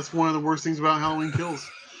 that's one of the worst things about Halloween Kills.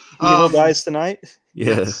 Evil dies tonight?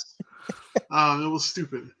 Yes. It was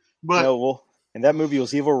stupid. But and that movie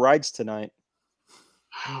was Evil Rides Tonight.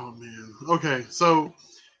 Oh man. Okay, so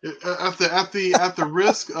at the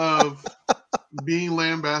risk of being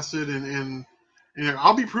lambasted and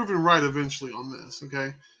I'll be proven right eventually on this,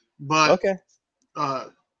 okay? But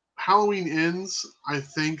Halloween Ends, I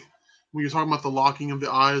think, when you're talking about the locking of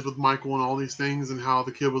the eyes with Michael and all these things and how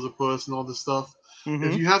the kid was a puss and all this stuff,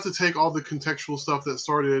 if you have to take all the contextual stuff that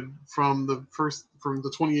started from the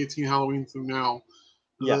 2018 Halloween through now,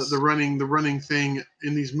 the running thing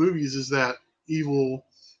in these movies is that evil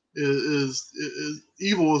is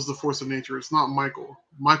the force of nature. It's not Michael.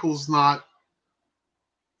 Michael's not.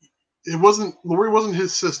 Laurie wasn't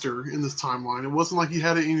his sister in this timeline. It wasn't like he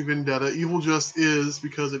had any vendetta. Evil just is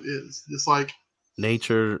because it is. It's like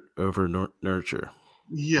nature over nurture.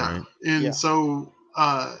 Yeah. Right? And so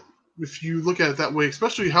if you look at it that way,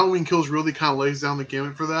 especially Halloween Kills really kind of lays down the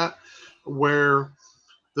gamut for that, where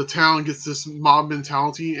the town gets this mob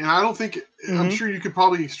mentality. And I don't think, I'm sure you could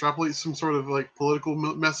probably extrapolate some sort of political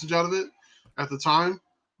message out of it at the time.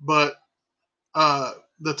 But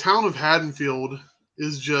the town of Haddonfield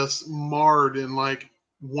is just marred in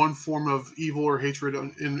one form of evil or hatred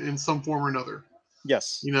in some form or another.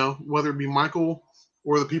 Yes. Whether it be Michael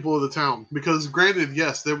or the people of the town. Because granted,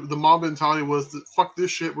 yes, the mob mentality was that, fuck this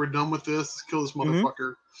shit, we're done with this, let's kill this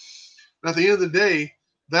motherfucker. But at the end of the day,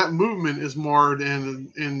 that movement is marred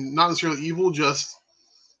and not necessarily evil, just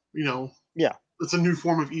it's a new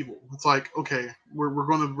form of evil. It's like, okay, we're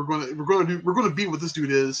gonna be what this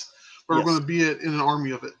dude is, but we're gonna be it in an army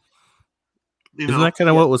of it. Isn't that kind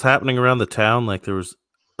of what was happening around the town? There was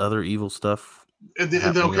other evil stuff. And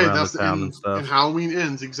that's and Halloween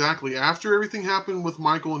Ends exactly after everything happened with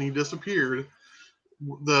Michael and he disappeared.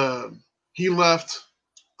 He left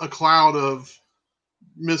a cloud of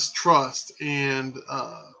mistrust and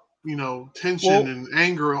tension and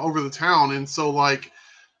anger over the town, and so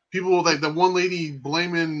people the one lady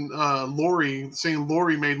blaming Laurie, saying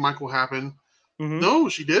Laurie made Michael happen. No,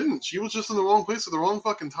 she didn't. She was just in the wrong place at the wrong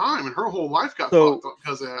fucking time, and her whole life got fucked up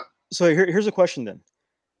because of that. So here's a question then.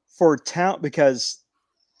 For town, because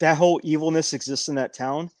that whole evilness exists in that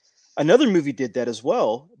town. Another movie did that as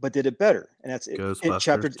well, but did it better, and that's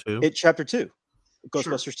Chapter 2.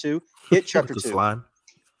 Ghostbusters 2. It Chapter 2. Slime.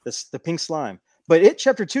 The pink slime. But It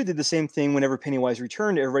Chapter 2 did the same thing. Whenever Pennywise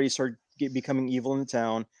returned, everybody started becoming evil in the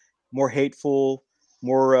town, more hateful,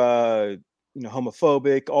 more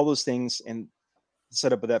homophobic, all those things, and the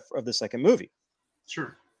setup of the second movie.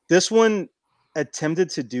 Sure. This one attempted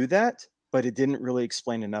to do that, but it didn't really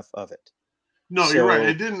explain enough of it. No, you're right.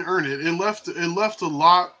 It didn't earn it. It left a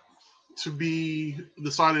lot to be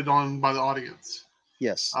decided on by the audience.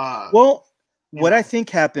 Yes. What I think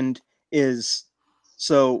happened is,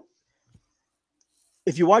 so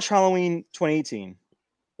if you watch Halloween 2018,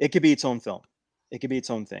 it could be its own film. It could be its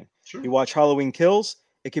own thing. Sure. You watch Halloween Kills,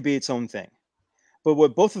 it could be its own thing. But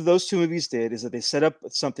what both of those two movies did is that they set up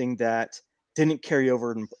something that didn't carry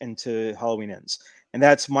over into Halloween Ends. And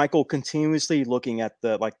that's Michael continuously looking at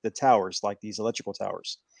the towers, like these electrical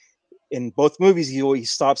towers. In both movies, he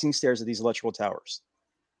stops and he stares at these electrical towers.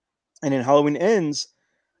 And in Halloween Ends,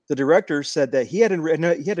 the director said that he had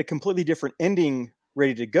a completely different ending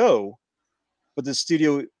ready to go, but the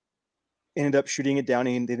studio ended up shooting it down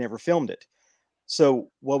and they never filmed it. So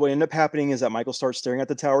what would end up happening is that Michael starts staring at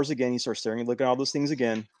the towers again. He starts staring and looking at all those things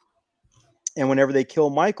again. And whenever they kill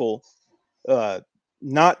Michael,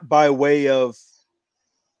 not by way of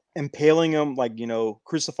impaling him,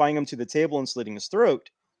 crucifying him to the table and slitting his throat,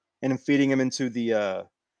 and feeding him into the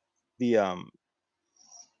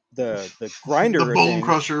grinder, the bone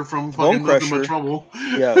crusher from fucking Nothing But Trouble.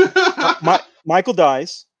 Yeah, Michael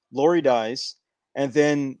dies, Laurie dies, and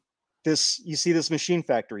then you see this machine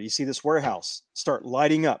factory, you see this warehouse start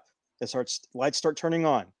lighting up. Lights start turning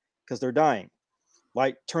on because they're dying.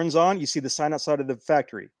 Light turns on, you see the sign outside of the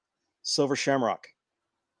factory, Silver Shamrock.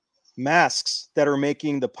 Masks that are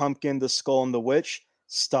making the pumpkin, the skull, and the witch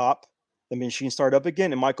stop. The machine start up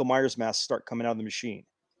again, and Michael Myers masks start coming out of the machine.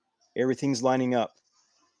 Everything's lining up,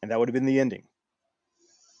 and that would have been the ending.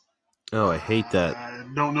 Oh, I hate that. I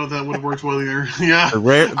don't know if that would have worked well either. Yeah,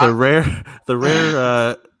 the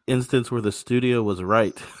rare instance where the studio was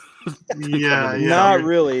right. Yeah, not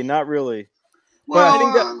really. Well,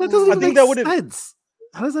 I think that would have sense.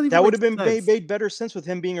 How does that even? That would have been made better sense with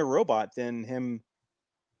him being a robot than him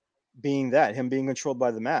being controlled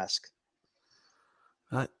by the mask.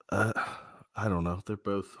 I don't know. They're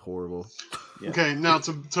both horrible. Yeah. Okay, now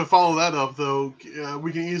to follow that up though,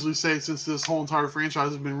 we can easily say since this whole entire franchise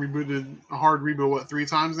has been rebooted, a hard reboot, 3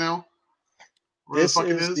 times now? This the fuck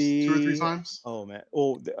is it is? 2 or 3 times? Oh man!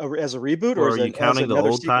 Oh, as a reboot, or are you counting the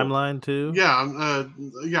old sequel? timeline too? Yeah,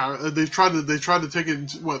 They've tried to take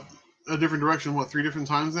it a different direction. 3 different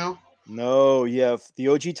times now? No, you have the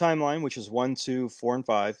OG timeline, which is 1, 2, 4, and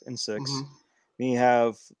 5, and 6. Mm-hmm. Then you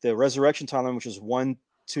have the Resurrection timeline, which is 1,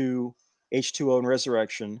 2, H2O, and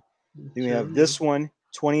Resurrection. Then we have this one,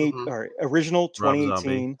 28 or original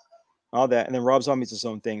 2018, all that, and then Rob Zombie's its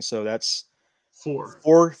own thing. So that's 4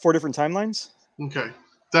 different timelines. Okay.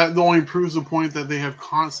 That only proves the point that they have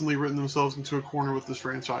constantly written themselves into a corner with this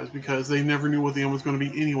franchise because they never knew what the end was going to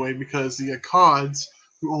be anyway because the Akkads,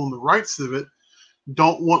 who own the rights to it,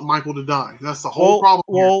 don't want Michael to die. That's the whole problem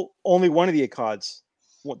here. Well, only one of the Akkads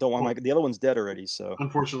don't want Michael. The other one's dead already, so.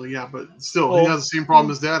 Unfortunately, yeah, but still, he has the same problem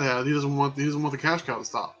his dad had. He doesn't want the cash cow to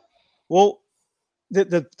stop. Well,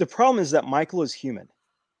 the problem is that Michael is human.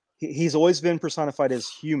 He's always been personified as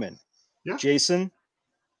human. Yeah. Jason,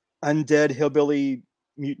 undead hillbilly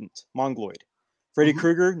mutant, mongoloid. Freddy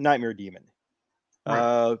Krueger, nightmare demon.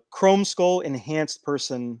 Right. Chrome Skull, enhanced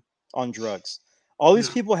person on drugs. All these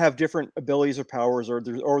people have different abilities or powers, or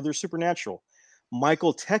they're supernatural.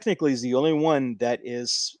 Michael technically is the only one that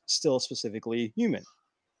is still specifically human.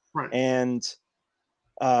 Right. And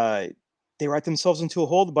they write themselves into a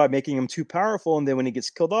hole by making him too powerful. And then when he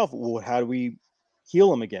gets killed off, well, how do we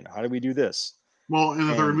heal him again? How do we do this? Well, in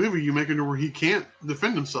the third movie, you make it to where he can't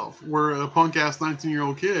defend himself, where a punk-ass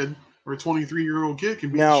 19-year-old kid or a 23-year-old kid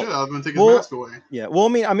can beat the shit out of him and take his mask away. Yeah. Well, I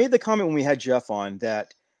mean, I made the comment when we had Jeff on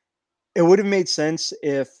that it would have made sense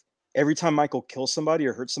if every time Michael kills somebody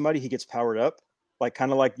or hurts somebody, he gets powered up, like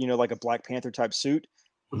a Black Panther type suit.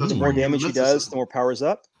 The more damage he does, the more powers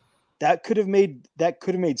up. That could have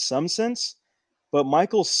made some sense, but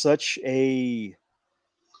Michael's such a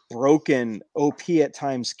broken OP at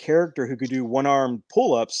times character who could do one-armed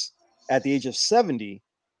pull-ups at the age of 70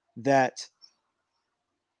 that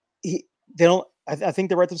I think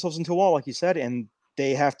they write themselves into a wall, like you said, and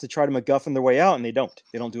they have to try to MacGuffin their way out, and they don't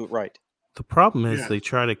do it right. The problem is they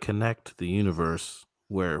try to connect the universe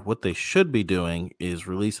where what they should be doing is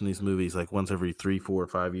releasing these movies like once every 3, 4, or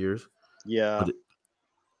 5 years. Yeah. But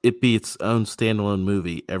it be its own standalone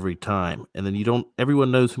movie every time. And then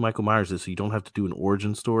everyone knows who Michael Myers is, so you don't have to do an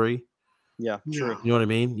origin story. Yeah, true. You know what I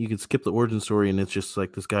mean? You can skip the origin story and it's just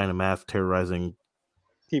like this guy in a mask terrorizing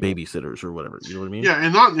babysitters or whatever. You know what I mean? Yeah,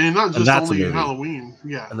 and not just only Halloween.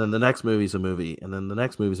 Yeah. And then the next movie's a movie, and then the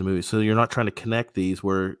next movie's a movie. So you're not trying to connect these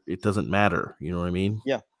where it doesn't matter. You know what I mean?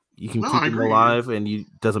 Yeah. You can keep him alive, and it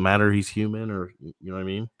doesn't matter he's human, or you know what I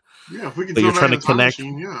mean? Yeah, if we could But you're throw trying back to in a time connect.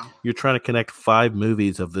 machine, yeah. You're trying to connect 5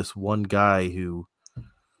 movies of this one guy who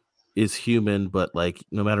is human, but like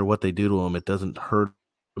no matter what they do to him, it doesn't hurt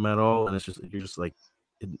him at all, and it's just you're just like,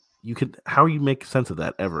 you could. How you make sense of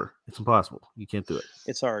that ever? It's impossible. You can't do it.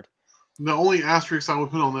 It's hard. The only asterisk I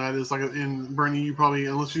would put on that is like, in Bernie, you probably,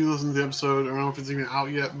 unless you listen to the episode, I don't know if it's even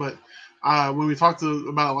out yet, but when we talked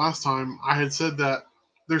about it last time, I had said that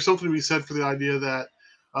there's something to be said for the idea that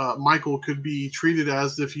Michael could be treated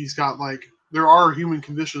as if he's got like, there are human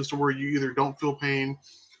conditions to where you either don't feel pain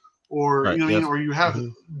or, Right, you know what I yes. mean, or you have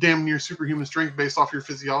Mhm. damn near superhuman strength based off your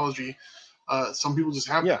physiology. Some people just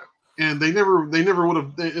have Yeah. that. And they never would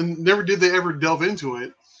have, and never did they ever delve into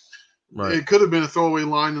it. Right. It could have been a throwaway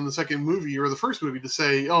line in the second movie or the first movie to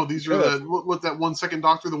say, "Oh, these are the what that 1 second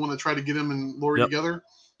doctor, the one that tried to get him and Lori Yep. together."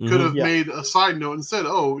 Mhm. Could have Yeah. made a side note and said,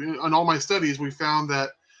 "Oh, in all my studies, we found that,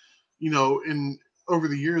 you know, in over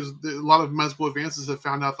the years, a lot of medical advances have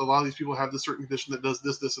found out that a lot of these people have this certain condition that does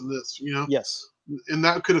this, this, and this. You know, Yes. and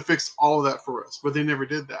that could have fixed all of that for us, but they never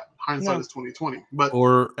did that. Hindsight No. is 20/20. But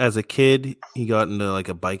Or as a kid, he got into like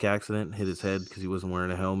a bike accident, hit his head because he wasn't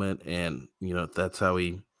wearing a helmet, and you know that's how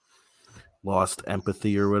he lost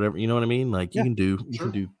empathy or whatever. You know what I mean? Like Yeah, you sure.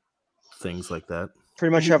 can do things like that.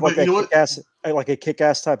 Pretty much You- have like but you know a what?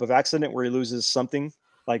 kick-ass type of accident where he loses something,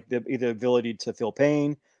 like the ability to feel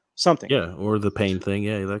pain, something. Yeah, or the pain thing.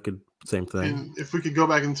 Yeah, that could same thing. And if we could go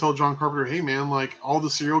back and tell John Carpenter, hey man, like all the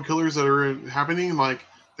serial killers that are happening, like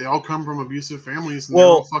they all come from abusive families and they're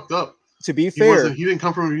all fucked up. To be He fair, didn't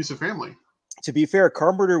come from an abusive family.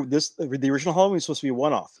 Carpenter, the original Halloween was supposed to be a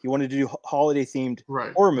one-off. He wanted to do holiday-themed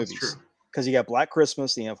Right. horror That's movies true. because you got Black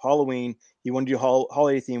Christmas, then you have Halloween. He wanted to do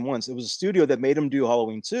holiday-themed ones. It was a studio that made him do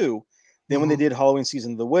Halloween 2. Then when they did Halloween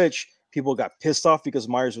Season of the Witch, people got pissed off because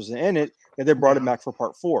Myers wasn't in it, and they brought him back for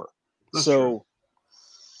part 4. That's so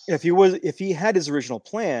true. if he had his original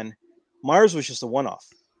plan, Myers was just a one-off.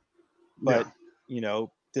 But you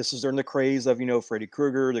know, this is during the craze of, you know, Freddy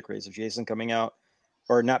Krueger, the craze of Jason coming out,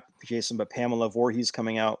 or not Jason, but Pamela Voorhees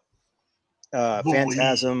coming out,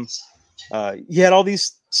 Phantasm. You had all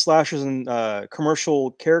these slashers and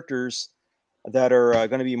commercial characters that are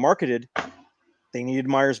going to be marketed. They needed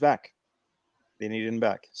Myers back. They needed him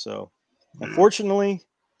back. So, unfortunately,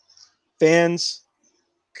 fans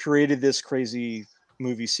created this crazy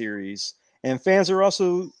movie series, and fans are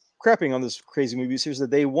also crapping on this crazy movie series that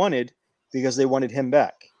they wanted because they wanted him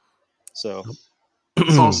back. So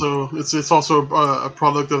It's also a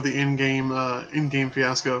product of the in-game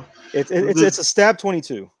fiasco. it's a stab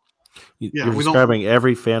 22. You're describing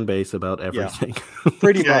every fan base about everything.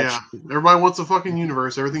 Pretty much. Yeah. Everybody wants a fucking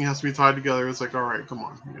universe. Everything has to be tied together. It's like, all right, come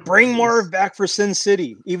on. You know, Bring Marv back for Sin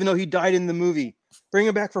City, even though he died in the movie. Bring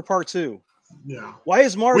him back for part 2. Yeah. Why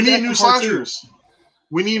is Marv? We need back new in part 2? slashers.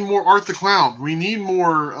 We need more Art the Clown. We need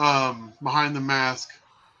more Behind the Mask.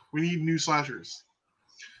 We need new slashers.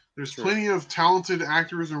 There's plenty of talented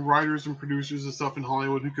actors and writers and producers and stuff in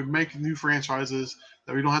Hollywood who could make new franchises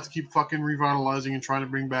that we don't have to keep fucking revitalizing and trying to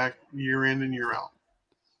bring back year in and year out.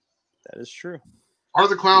 That is true. Art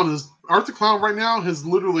the Clown right now has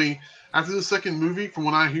literally, after the second movie, from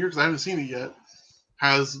what I hear, because I haven't seen it yet,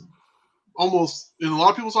 has almost, in a lot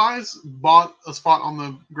of people's eyes, bought a spot on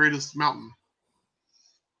the greatest mountain.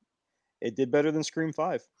 It did better than Scream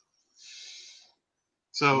 5.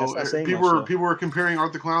 So people were comparing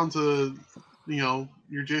Art the Clown to, you know,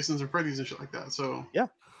 your Jasons and Freddys and shit like that. So yeah,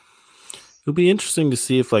 it'll be interesting to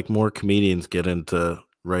see if like more comedians get into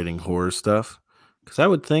writing horror stuff, because I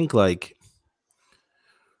would think like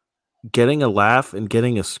getting a laugh and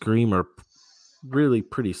getting a scream are really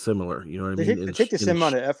pretty similar. You know what I mean? They take the same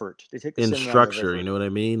amount of effort. They take the in same structure. Amount of you know what I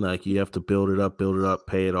mean? Like you have to build it up,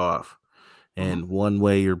 pay it off. And one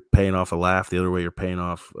way you're paying off a laugh, the other way you're paying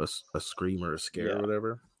off a scream or a scare or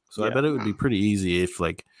whatever. So I bet it would be pretty easy if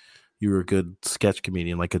like you were a good sketch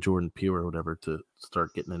comedian, like a Jordan Peele or whatever, to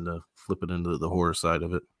start flipping into the horror side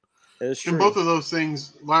of it. It's true. And both of those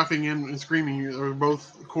things, laughing and screaming, are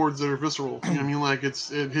both chords that are visceral. You know what I mean? Like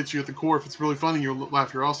it hits you at the core. If it's really funny, you'll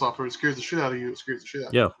laugh your ass off. Or it scares the shit out of you, it scares the shit out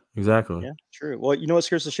of you. Yeah, exactly. Yeah, true. Well, you know what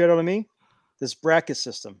scares the shit out of me? This bracket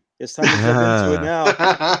system. It's time to get into it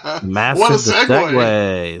now. Massive What a segue.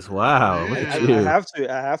 segues. Wow. Look at you.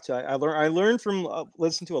 I have to. I learned from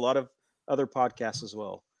listening to a lot of other podcasts as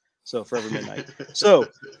well. So Forever Midnight. So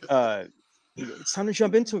it's time to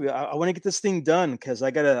jump into it. I want to get this thing done because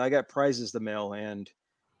I got prizes to mail and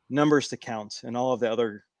numbers to count and all of the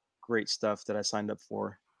other great stuff that I signed up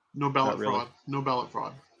for. No ballot fraud. No ballot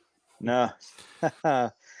fraud. Nah.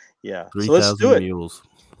 Yeah. 3,000 so let's do it. mules.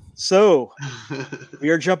 So we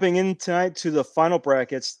are jumping in tonight to the final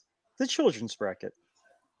brackets, the children's bracket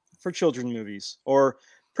for children movies, or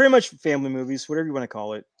pretty much family movies, whatever you want to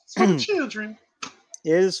call it. It's for the children.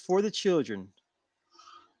 It is for the children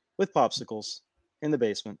with popsicles in the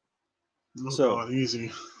basement. Oh, So- God,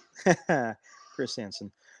 easy. Chris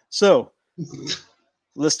Hansen. So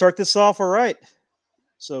let's start this off. All right.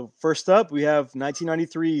 So first up, we have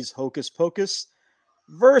 1993's Hocus Pocus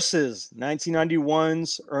versus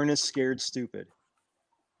 1991's Ernest Scared Stupid.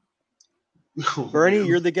 Oh, Bernie, man.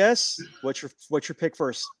 you're the guest. What's your pick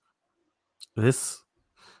first? This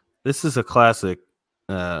is a classic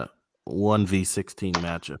 1v16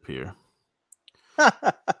 matchup here.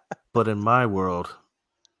 But in my world,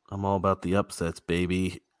 I'm all about the upsets,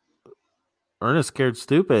 baby. Ernest Scared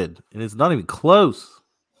Stupid, and it's not even close.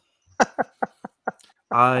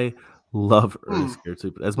 I love Ernest Scared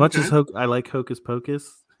Stupid. As much as I like Hocus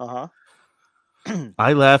Pocus,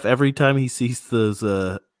 I laugh every time he sees those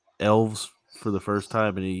elves for the first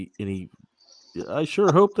time, and he I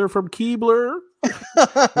sure hope they're from Keebler.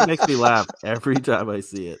 It makes me laugh every time I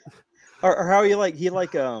see it. Or how he what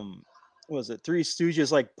was it? Three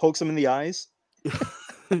Stooges like pokes him in the eyes.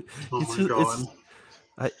 Oh my God.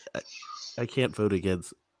 I can't vote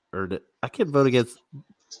against Ernest. I can't vote against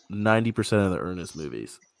 90% of the Ernest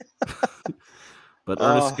movies. But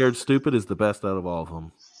Ernest Scared Stupid is the best out of all of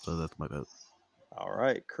them. So that's my vote. All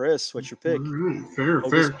right, Chris, what's your pick? All right, fair.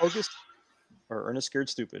 Hocus Pocus or Ernest Scared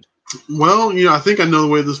Stupid? Well, I think I know the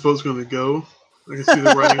way this vote's going to go. I can see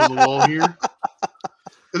the writing on the wall here,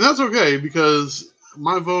 and that's okay because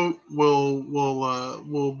my vote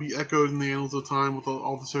will be echoed in the annals of time with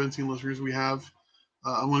all the 17 listeners we have.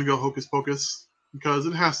 I'm going to go Hocus Pocus because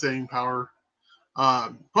it has staying power.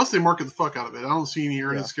 Plus, they market the fuck out of it. I don't see any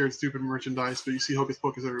Ernest Scared Stupid merchandise, but you see Hocus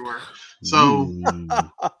Pocus everywhere. So,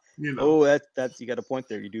 Oh, that you got a point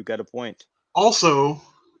there. You do got a point. Also,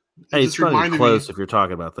 hey, it's not even close if you're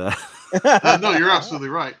talking about that. No, you're absolutely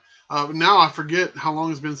right. Now I forget how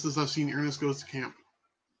long it's been since I've seen Ernest Goes to Camp.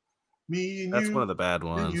 Me and That's you, one of the bad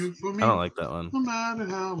ones. I don't like that one. No matter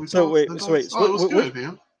how we So talk, wait, it so wait, was good,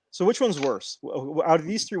 man. So which one's worse? Out of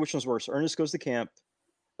these three, which one's worse? Ernest Goes to Camp,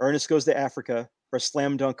 Ernest Goes to Africa, or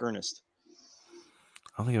Slam Dunk Ernest?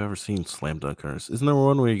 I don't think I've ever seen Slam Dunk Ernest. Isn't there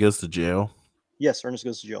one where he goes to jail? Yes, Ernest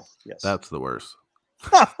Goes to Jail. Yes. That's the worst.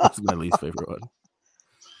 That's my least favorite one.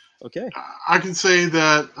 Okay. I can say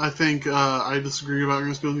that I think I disagree about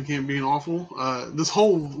Ernest Goes to Camp being awful. This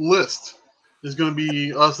whole list is going to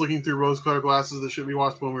be us looking through rose-colored glasses that should be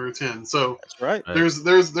watched when we were 10. So That's right.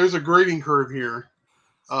 there's a grading curve here.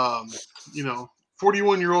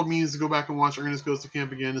 41-year-old means to go back and watch Ernest Goes to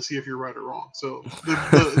Camp again to see if you're right or wrong. So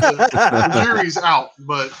the jury's out,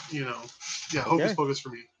 but Hocus Pocus for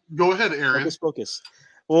me. Go ahead, Aaron. Hocus Pocus.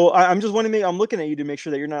 Well, I'm just wondering. I'm looking at you to make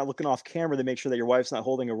sure that you're not looking off camera, to make sure that your wife's not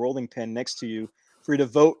holding a rolling pin next to you for you to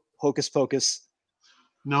vote Hocus Pocus.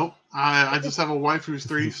 Nope. I just have a wife who's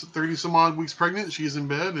 30 some odd weeks pregnant. She's in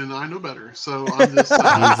bed, and I know better. So I'm just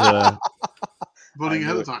voting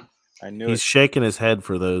ahead of time. I knew He's shaking his head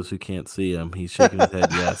for those who can't see him. He's shaking his head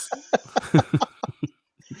yes.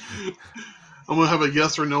 I'm going to have a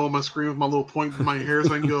yes or no on my screen with my little point in my hair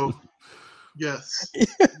so I can go, yes,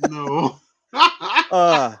 no.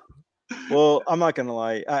 Well, I'm not going to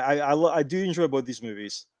lie. I do enjoy both these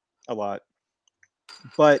movies a lot.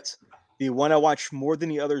 But the one I watch more than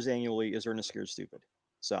the others annually is Ernest Scared Stupid.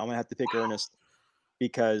 So I'm going to have to pick Ernest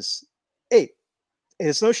because, hey,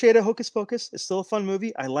 it's no shade at Hocus Pocus. It's still a fun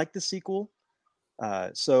movie. I like the sequel.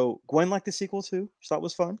 So Gwen liked the sequel too. She thought it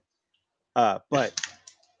was fun. But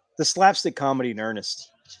the slapstick comedy in Ernest,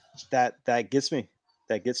 that gets me.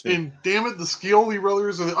 That gets me. And damn it, the Scioli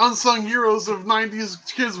brothers are the unsung heroes of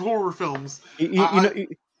 90s kids horror films. You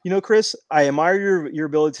know, Chris, I admire your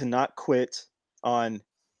ability to not quit on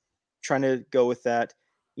trying to go with that.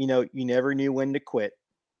 You never knew when to quit.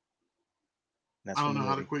 I don't know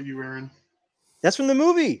how to quit you, Aaron. That's from the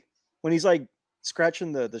movie when he's like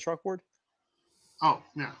scratching the chalkboard. Oh,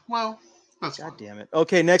 yeah. Well, that's God fine. damn it.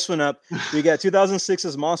 Okay, next one up. We got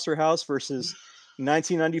 2006's Monster House versus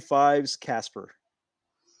 1995's Casper.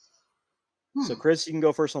 So, Chris, you can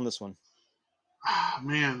go first on this one.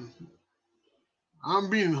 Man, I'm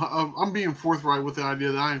being forthright with the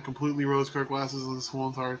idea that I am completely rose-colored glasses in this whole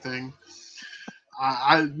entire thing.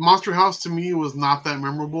 Monster House to me was not that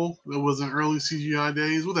memorable. It was in early CGI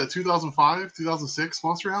days. What was that, 2005, 2006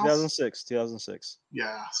 Monster House? 2006.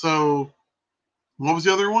 Yeah. So, what was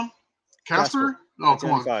the other one? Casper? Oh,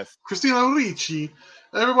 come on. Christina Ricci.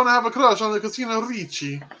 Everyone have a crush on the Christina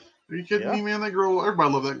Ricci. Are you kidding me, man? That girl,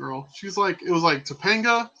 everybody loved that girl. She's like, it was like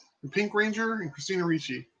Topanga, the Pink Ranger, and Christina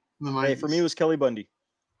Ricci in the 90s. Hey, for me, it was Kelly Bundy.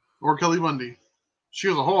 Or Kelly Bundy. She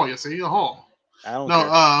was a haul, you see? A haul. I don't care.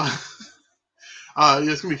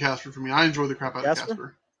 Yeah, it's going to be Casper for me. I enjoy the crap out of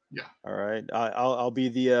Casper. Yeah. All right. I'll be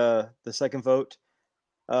the second vote.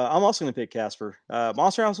 I'm also going to pick Casper.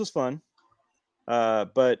 Monster House was fun,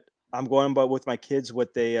 but I'm going with my kids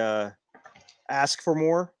what they ask for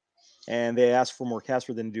more, and they ask for more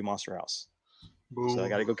Casper than do Monster House. Boom. So I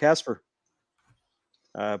got to go Casper.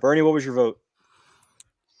 Bernie, what was your vote?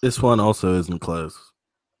 This one also isn't close.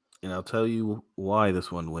 And I'll tell you why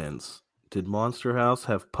this one wins. Did Monster House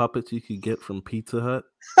have puppets you could get from Pizza Hut?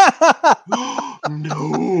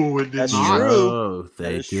 No, it did That's not. true. No, That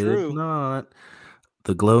they is did true. not.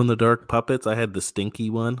 The glow-in-the-dark puppets, I had the Stinky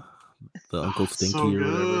one. The Uncle It's Stinky so or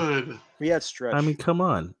whatever. good. We had Stretch. I mean, come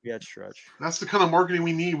on. We had Stretch. That's the kind of marketing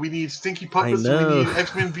we need. We need stinky puppets and we know. need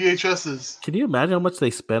X-Men VHSs. Can you imagine how much they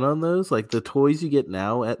spent on those? Like the toys you get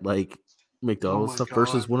now at like McDonald's my stuff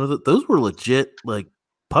versus God. one of those were legit like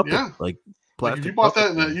puppet, Yeah. like Like plastic. if you bought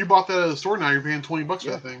puppet that, things. you bought that at a store. Now you're paying $20 for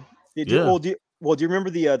Yeah. that thing. Do Yeah. you remember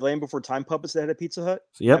the Land Before Time puppets that had a Pizza Hut?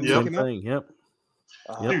 Yep, Yep. same thing. Yep.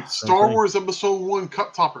 Oh, Yep. Dude, same Star thing. Wars Episode 1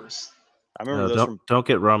 cup toppers. I remember No, those from. don't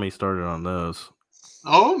get Rami started on those.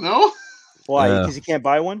 Oh no! Why? Yeah. Because you can't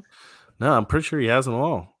buy one? No, I'm pretty sure he has them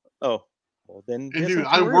all. Oh, well then. And guess dude,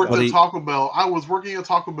 not to I worry worked about at it. Taco Bell. I was working at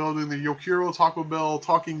Taco Bell during the Yokiro Taco Bell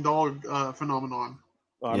talking dog phenomenon.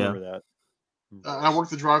 Oh, I Yeah. remember that. I worked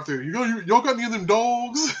the drive-thru. Y'all got any of them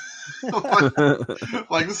dogs?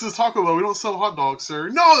 Like this is Taco Bell. We don't sell hot dogs, sir.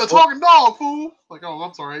 No, the talking dog, fool. Like, oh,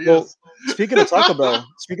 I'm sorry. Well, Yes. Speaking of Taco Bell,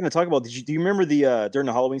 do you remember the during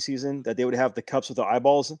the Halloween season that they would have the cups with the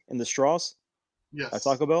eyeballs and the straws Yes. at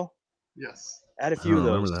Taco Bell? Yes. I had a I few don't of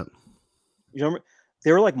remember those. that. You remember?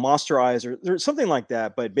 They were like Monster Eyes or something like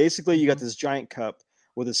that. But basically, you got Mm-hmm. this giant cup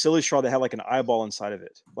with a silly straw that had like an eyeball inside of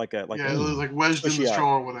it, like It was like wedged in squishy the eye.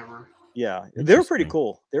 straw or whatever. Yeah, they were pretty Interesting.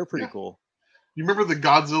 cool. They were pretty Yeah. cool. You remember the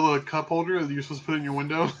Godzilla cup holder that you're supposed to put in your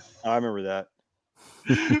window? I remember that.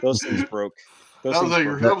 Those things broke. Those That was, things like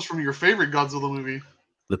broke. that was from your favorite Godzilla movie.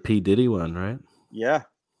 The P Diddy one, right? Yeah.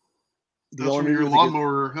 That was from your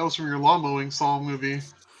lawnmower. That was from your lawn mowing song movie.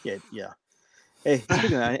 Yeah. Hey, speaking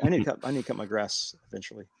of that, I need to cut my grass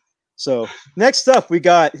eventually. So next up, we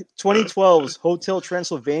got 2012's Hotel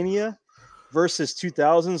Transylvania versus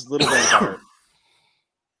 2000's Little Vampire.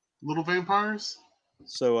 Little vampires.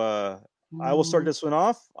 So I will start this one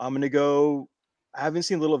off. I'm gonna go. I haven't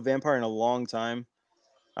seen Little Vampire in a long time.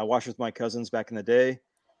 I watched with my cousins back in the day.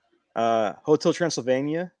 Hotel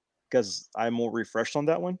Transylvania, because I'm more refreshed on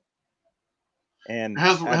that one. And It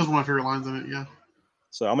has one of my favorite lines in it. Yeah.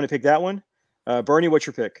 so I'm gonna pick that one. Bernie, what's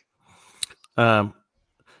your pick?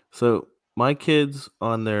 So my kids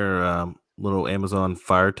on their little Amazon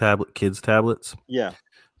Fire tablet, kids tablets, Yeah.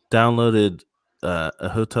 downloaded a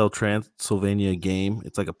Hotel Transylvania game.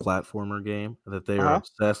 It's like a platformer game that they are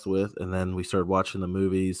obsessed with. And then we started watching the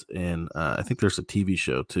movies, and I think there's a TV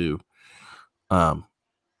show too.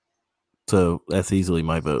 So that's easily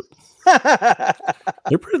my vote.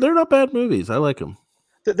 They're not bad movies. I like them.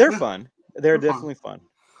 They're fun. They're They're definitely fun.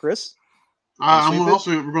 Chris? We're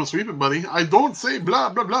going to sweep it, buddy. I don't say blah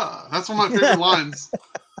blah blah. That's one of my favorite lines.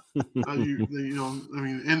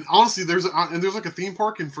 And honestly, there's like a theme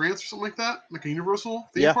park in France or something like that, like a Universal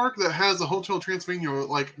theme park that has a Hotel Transylvania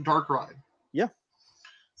like dark ride. Yeah.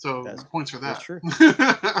 So points for that. That's true.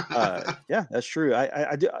 Yeah, that's true.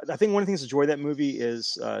 I think one of the things that enjoy that movie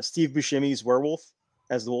is Steve Buscemi's werewolf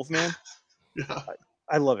as the Wolfman. Yeah.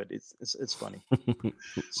 I love it. It's funny.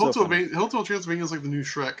 So Hotel Transylvania is like the new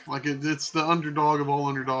Shrek. Like it's the underdog of all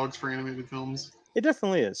underdogs for animated films. It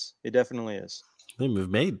definitely is. They've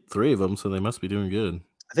made 3 of them, so they must be doing good.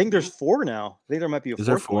 I think there's 4 now. I think there might be a Is 4th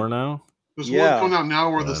there 4 one. now? There's one coming out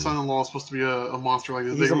now where the son-in-law is supposed to be a monster. Like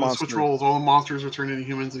He's a monster. switch roles. All the monsters are turned into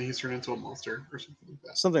humans, and he's turned into a monster or something like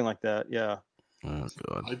that. Something like that. Yeah. Oh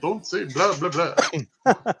god. I don't say blah blah blah.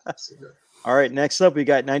 So good. All right. Next up, we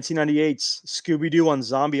got 1998's Scooby-Doo on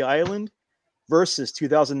Zombie Island versus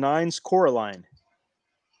 2009's Coraline.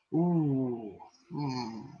 Ooh.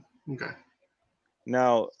 Okay.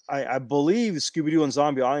 Now, I believe Scooby-Doo on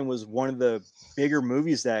Zombie Island was one of the bigger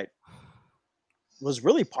movies that was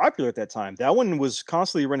really popular at that time. That one was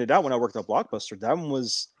constantly rented out when I worked at Blockbuster. That one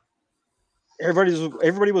was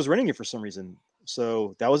everybody was renting it for some reason.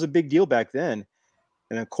 So that was a big deal back then.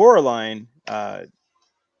 And then Coraline,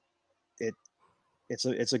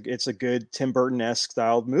 it's a good Tim Burton-esque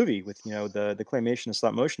styled movie with the claymation and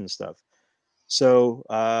stop motion and stuff. So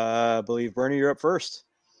I believe Bernie, you're up first.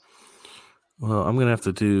 Well, I'm gonna have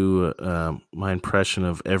to do my impression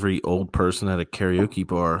of every old person at a karaoke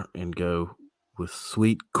bar and go with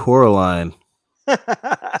Sweet Coraline.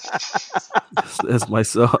 That's my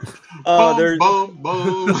song. There's boom,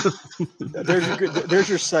 boom. there's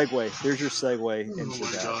your segue. There's your segue Oh into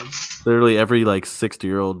my that. god. Literally every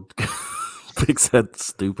 60-year-old picks that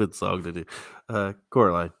stupid song to do.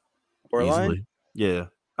 Coraline. Coraline? Easily. Yeah.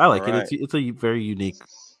 I like it. Alright. It's a very unique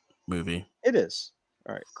movie. It is.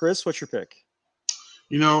 All right, Chris, what's your pick?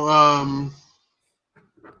 You know, I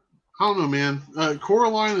don't know, man.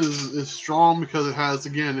 Coraline is strong because it has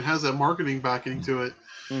that marketing backing to it.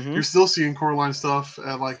 Mm-hmm. You're still seeing Coraline stuff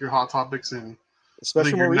at like your Hot Topics and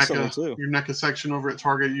Especially more recently too. Your NECA section over at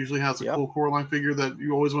Target usually has a Yep. cool Coraline figure that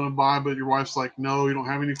you always want to buy, but your wife's like, no, you don't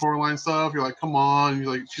have any Coraline stuff. You're like, come on.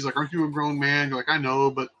 And she's like, aren't you a grown man? You're like, I know,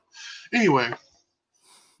 but anyway.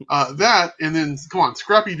 That and then come on,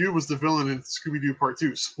 Scrappy Doo was the villain in Scooby Doo Part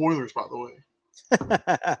 2. Spoilers, by the way.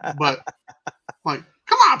 But like,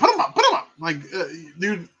 come on, put him up. Like,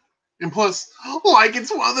 dude, and plus, like,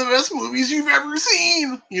 it's one of the best movies you've ever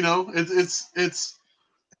seen. You know, it's.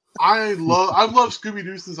 I've loved Scooby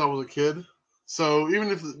Doo since I was a kid. So even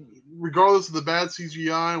if, regardless of the bad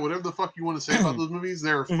CGI, whatever the fuck you want to say about those movies,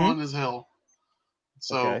 they're fun as hell.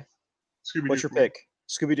 So, Okay. Scooby Doo. What's your pick?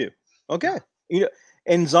 Scooby Doo. Okay. You know,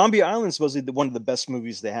 and Zombie Island's supposedly one of the best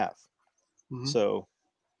movies they have. Mm-hmm. So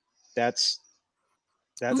that's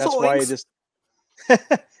why it just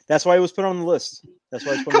that's why it was put on the list. That's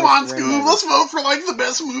why it's put Come on, on the list. Scoob, let's vote for like the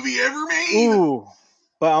best movie ever made. Ooh,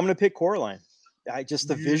 but I'm gonna pick Coraline. Just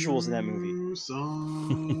the visuals in that movie. You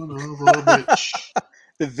son of a bitch.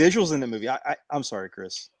 The visuals in the movie. I'm sorry,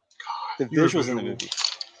 Chris. God, The visuals in the movie.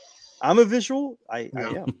 I'm a visual. I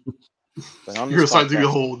am. But on You're this excited to podcast-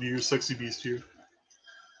 behold, you sexy beast, you.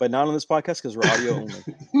 but not on this podcast because we're audio only.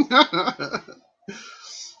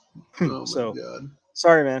 Oh my So, god.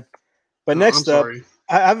 Sorry, man. But No, next I'm up, sorry.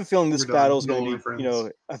 I have a feeling this We're done. battle is No going to more be,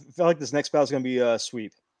 friends. I feel like this next battle is going to be a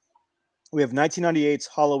sweep. We have 1998's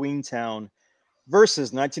Halloween Town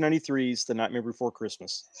versus 1993's The Nightmare Before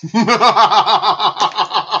Christmas.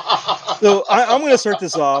 So I'm going to start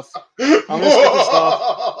this off. Go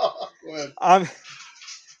ahead.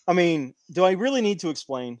 I mean, do I really need to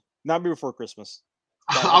explain Nightmare Before Christmas?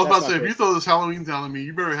 I was about to That's say, my if you pick. throw this Halloween down on me,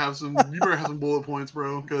 you better have some bullet points,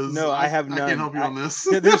 bro. Because No, I have I none. can't help you on this.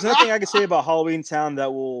 There's nothing I can say about Halloween Town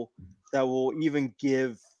that will even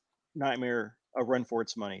give Nightmare a run for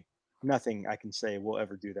its money. Nothing I can say will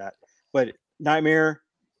ever do that. But Nightmare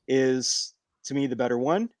is, to me, the better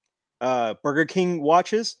one. Burger King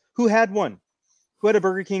watches. Who had one? Who had a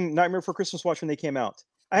Burger King Nightmare Before Christmas watch when they came out?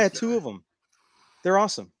 I had two of them. They're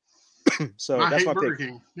awesome. So I that's hate my Burger pick.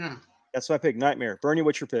 King. Yeah. That's my pick. Nightmare. Bernie,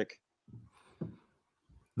 what's your pick?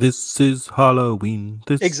 This is Halloween.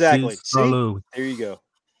 This Exactly. is See? Halloween. There you go.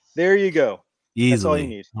 There you go. Easily. That's all you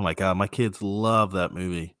need. Oh my god, my kids love that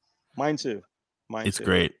movie. Mine too. It's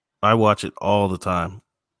great. I watch it all the time.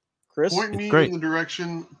 Chris? Point me great. in the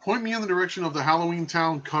direction of the Halloween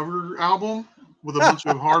Town cover album with a bunch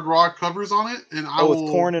of hard rock covers on it, and I with will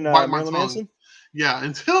Korn and bite my Marilyn tongue. Manson? Yeah.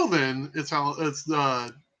 Until then, it's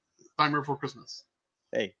Nightmare Before Christmas.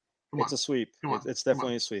 Hey, Come it's on. a sweep. Come on. It's Come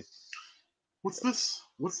definitely on. a sweep. What's this?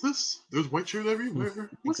 There's white shit everywhere.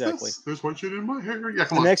 What's Exactly. this? There's white shit in my hair. Yeah,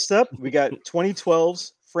 come So on. next up, we got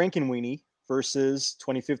 2012's Frankenweenie versus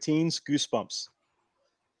 2015's Goosebumps.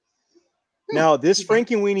 Now, this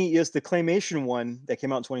Frankenweenie is the claymation one that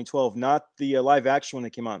came out in 2012, not the live action one that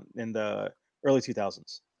came out in the early 2000s.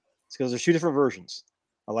 It's because there's two different versions,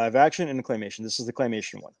 a live action and a claymation. This is the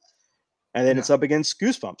claymation one. And then it's up against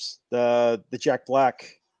Goosebumps, the Jack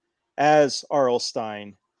Black as R.L.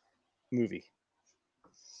 Stein movie.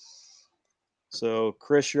 So,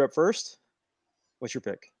 Chris, you're up first. What's your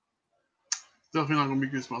pick? Definitely not going to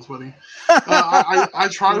be Goosebumps, buddy. I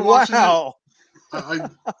tried watching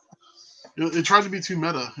it. It tried to be too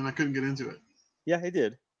meta, and I couldn't get into it. Yeah, it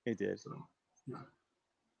did. It did. So, yeah.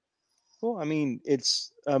 Well, I mean,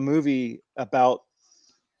 it's a movie about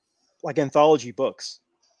like anthology books.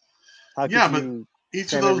 How could Yeah, but you each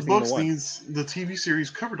cram of those everything into books one? needs the TV series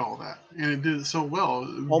covered all that, and it did it so well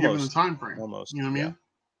given the Almost. time frame. Almost. You know what I Yeah. mean?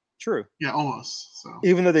 True. Yeah, almost. So,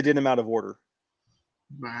 Even though they did them out of order,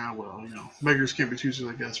 well, beggars can't be choosers,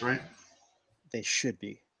 I guess, right? they should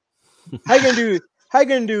be. How you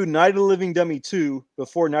gonna do Night of the Living Dummy 2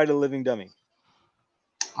 before Night of the Living Dummy?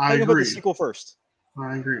 How I you gonna put agree. the sequel first?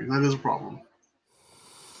 I agree. That is a problem.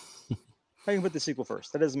 How you gonna put the sequel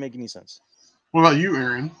first? That doesn't make any sense. What about you,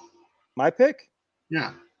 Aaron? My pick?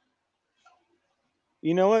 Yeah.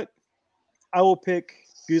 You know what? I will pick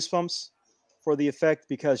Goosebumps for the effect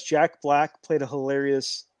because Jack Black played a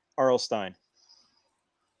hilarious R.L. Stein.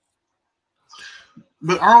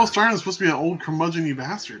 But R.L. Stein is supposed to be an old curmudgeon-y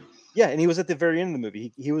bastard. Yeah, and he was at the very end of the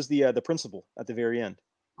movie. He was the principal at the very end.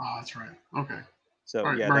 Oh, that's right. Okay. So All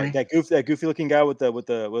right, yeah, Bernie. that goofy looking guy with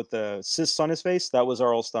the cysts on his face, that was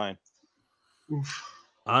R.L. Stein. Oof.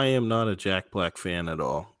 I am not a Jack Black fan at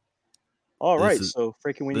all. All This right, is- so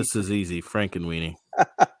Frankenweenie. This is easy. Frankenweenie.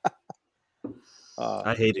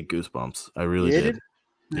 I hated Goosebumps. I really hated?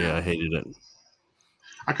 did. Yeah, I hated it.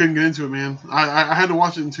 I couldn't get into it, man. I had to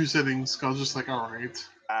watch it in 2 sittings. 'Cause I was just like, all right,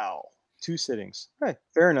 Ow. 2 sittings. Hey,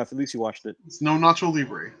 fair enough. At least you watched it. it's no Nacho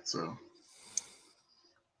Libre, so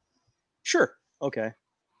Sure. Okay.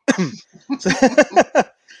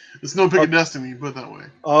 it's no Pick of Destiny. Put it that way.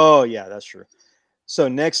 Oh yeah, that's true. So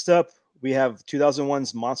next up, we have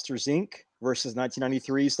 2001's Monsters Inc. versus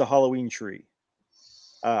 1993's The Halloween Tree.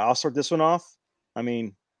 I'll start this one off. I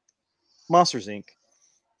mean, Monsters Inc.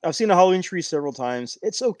 I've seen The Halloween Tree several times.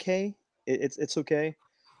 It's okay. It's okay.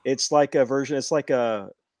 It's like a version. It's like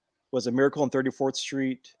was a Miracle on 34th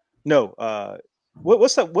Street. No.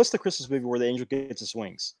 What's the Christmas movie where the angel gets his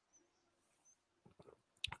wings?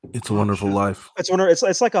 It's a Wonderful Life.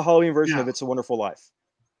 It's like a Halloween version Yeah. of It's a Wonderful Life.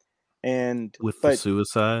 And With the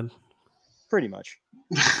suicide. pretty much.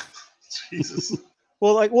 Jesus.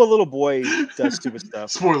 Well, a little boy does stupid stuff.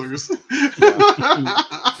 Spoilers.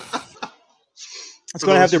 It's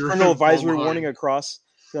going to have the those who are parental advisory behind. warning across.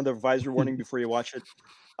 It's going to have the advisory warning before you watch it.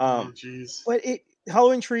 Oh, jeez. But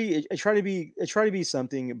Halloween Tree, it tried to be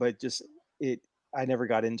something, but just I never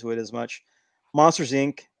got into it as much. Monsters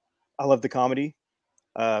Inc. I love the comedy.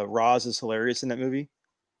 Roz is hilarious in that movie.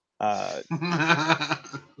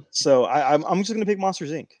 So I'm just gonna pick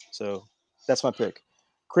Monsters Inc. So that's my pick.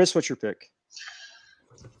 Chris, what's your pick?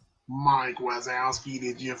 Mike Wazowski,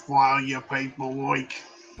 did you file your paperwork?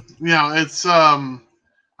 Yeah, it's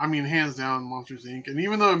I mean, hands down, Monsters Inc. And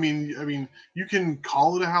even though I mean, you can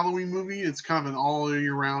call it a Halloween movie. It's kind of an all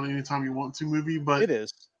year round, anytime you want to movie. But It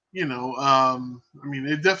is. you know, I mean,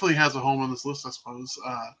 it definitely has a home on this list, I suppose.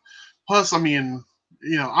 Plus, I mean,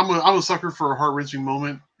 you know, I'm a sucker for a heart wrenching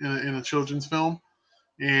moment in a children's film,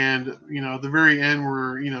 and you know, the very end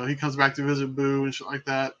where he comes back to visit Boo and shit like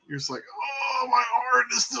that. You're just like, oh, my heart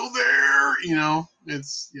is still there. You know,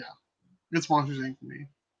 it's Monsters Inc. for me.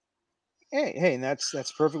 Hey, and that's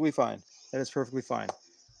perfectly fine. That is perfectly fine.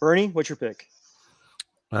 Bernie, what's your pick?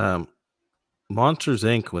 Monsters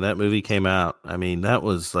Inc. When that movie came out, I mean, that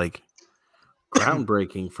was like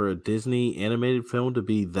groundbreaking for a Disney animated film to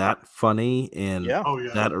be that funny and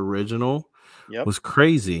that original. Yep. Was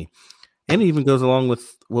crazy. And it even goes along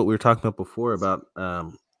with what we were talking about before about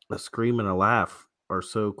a scream and a laugh are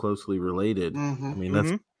so closely related. Mm-hmm. I mean,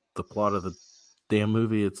 that's the plot of the damn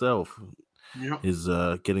movie itself. Yep. Is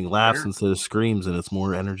getting laughs instead of screams, and it's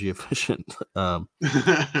more energy efficient.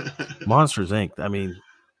 Monsters Inc. I mean,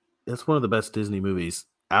 it's one of the best Disney movies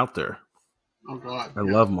out there. Oh God, I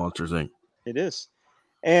love Monsters Inc. It is,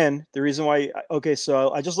 and the reason why. Okay,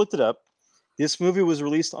 so I just looked it up. This movie was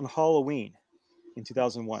released on Halloween in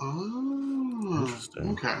 2001. Oh, interesting.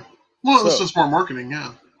 Okay. Well, it's just more marketing,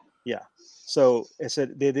 yeah. Yeah. So it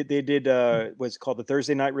said they did what's called the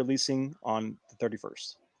Thursday night releasing on the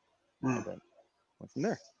 31st. And then went from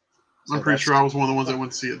there. So I'm pretty sure I was one of the ones that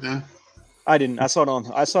went to see it then. I didn't. I saw it on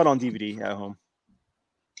DVD at home.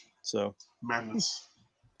 So Madness.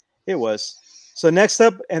 it was. So next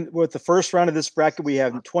up, and with the first round of this bracket, we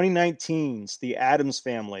have 2019's The Addams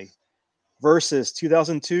Family versus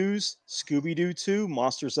 2002's Scooby-Doo 2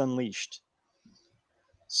 Monsters Unleashed.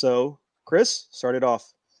 So, Chris, start it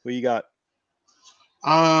off. What you got?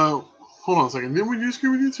 Hold on a second. Didn't we do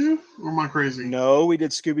Scooby-Doo 2? Or am I crazy? No, we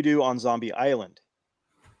did Scooby-Doo on Zombie Island.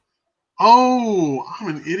 Oh, I'm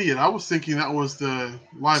an idiot. I was thinking that was the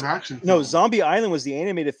live action film. No, Zombie Island was the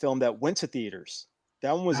animated film that went to theaters.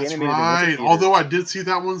 That one was That's animated. And went to right. theaters. Although I did see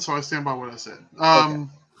that one, so I stand by what I said. Okay.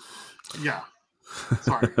 Yeah.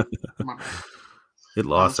 Sorry. My bad. It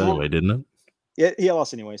lost anyway, didn't it? Yeah, he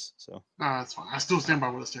lost anyways. So That's fine. I still stand by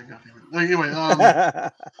what I said. God damn it. Anyway,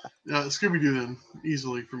 Scooby-Doo then,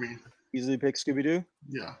 easily for me. Easily pick Scooby-Doo.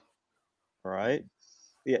 Yeah. All right.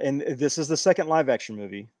 Yeah, and this is the second live action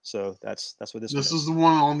movie, so that's what this. This is the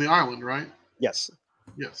one on the island, right? Yes.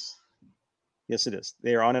 Yes. Yes, it is.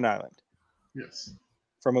 They are on an island Yes.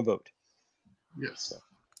 from a boat. Yes.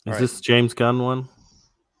 Is this James Gunn one?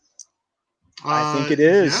 I think it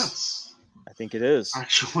is. Yes. I think it is.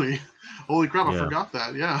 Actually, holy crap! I forgot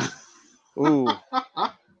that. Yeah. Ooh.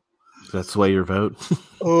 That's why your vote.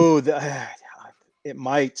 Oh, it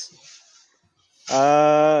might.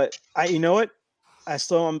 You know what?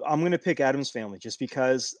 I'm going to pick Addams Family just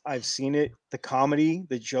because I've seen it, the comedy,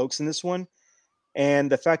 the jokes in this one, and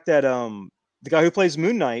the fact that the guy who plays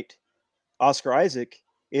Moon Knight, Oscar Isaac,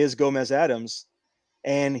 is Gomez Addams.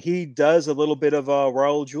 and he does a little bit of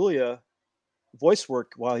Raul Julia voice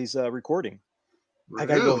work while he's recording. I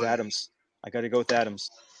got to go with Really? Adams.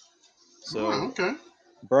 So, Oh, okay.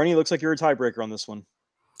 Bernie, looks like you're a tiebreaker on this one.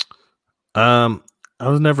 I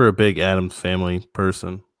was never a big Addams Family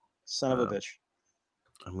person. Son of a bitch.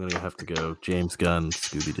 I'm gonna have to go James Gunn,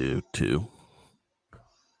 Scooby Doo 2.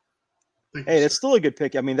 Hey, that's still a good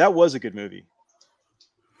pick. I mean, that was a good movie.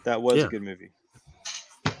 A good movie.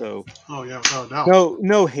 So, oh yeah, without a doubt.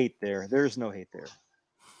 No hate there. There's no hate there.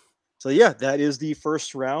 So yeah, that is the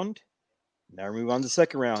first round. Now we move on to the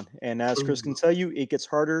second round, and as Chris can tell you, it gets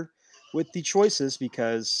harder with the choices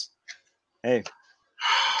because, hey,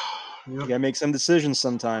 you gotta make some decisions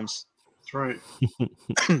sometimes. That's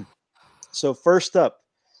right. So first up,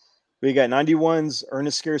 we got 91's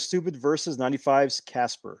Ernest Scared Stupid versus 95's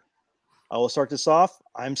Casper. I will start this off.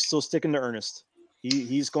 I'm still sticking to Ernest.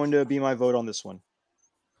 He's going to be my vote on this one.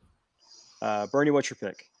 Bernie, what's your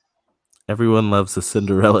pick? Everyone loves the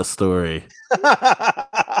Cinderella story.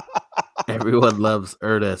 Everyone loves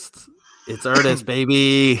Ernest. It's Ernest,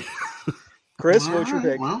 baby. Chris, what's your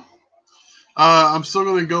pick? Well, I'm still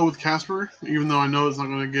going to go with Casper, even though I know it's not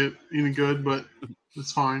going to get any good, but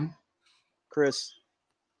it's fine. Chris,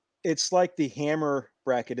 it's like the Hammer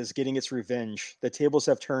bracket is getting its revenge. The tables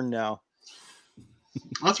have turned now.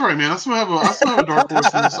 That's right, man. I still have a dark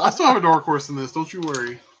horse in this. I still have a dark horse in this. Don't you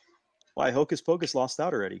worry. Why, Hocus Pocus lost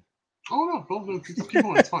out already. Oh no! Don't keep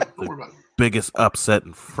going. It's fine. Don't worry about it. Biggest upset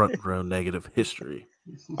in front row negative history.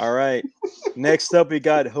 All right. Next up, we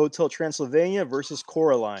got Hotel Transylvania versus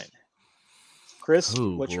Coraline. Chris,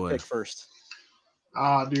 what's your pick first?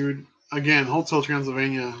 Dude. Again, Hotel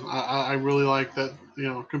Transylvania. I really like that.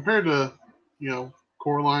 Compared to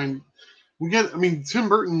Coraline, Tim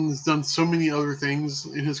Burton's done so many other things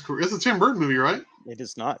in his career. It's a Tim Burton movie, right? It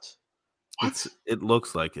is not. It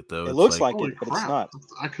looks like it though. It looks like it, but it's not.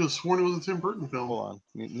 I could have sworn it was a Tim Burton film. Hold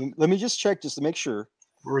on. Let me just check just to make sure.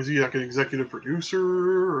 Or is he like an executive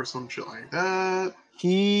producer or some shit like that?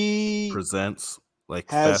 He presents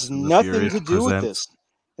has nothing to do with this.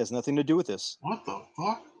 Has nothing to do with this. What the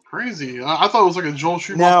fuck? Crazy. I thought it was like a Joel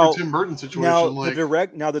Schumacher Tim Burton situation.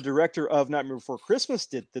 Now the director of Nightmare Before Christmas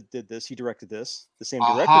did this. He directed this. The same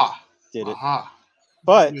director did it.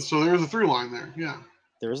 But so there's a through line there. Yeah.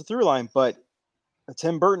 There is a through line, but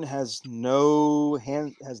Tim Burton has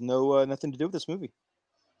nothing to do with this movie.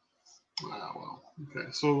 Well,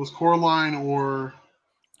 okay. So it was Coraline or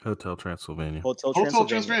Hotel Transylvania. Hotel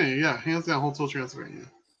Transylvania, yeah, hands down, Hotel Transylvania.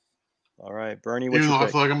 All right, Bernie. Even though I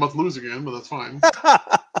feel like I'm about to lose again, but that's fine.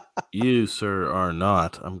 You, sir, are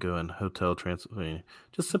not. I'm going Hotel Transylvania.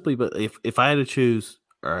 Just simply, but if I had to choose,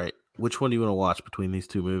 all right, which one do you want to watch between these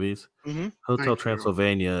two movies? Mm-hmm. Hotel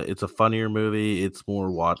Transylvania. It's a funnier movie. It's more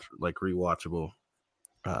rewatchable.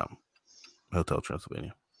 Hotel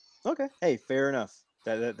Transylvania. Okay. Hey, fair enough.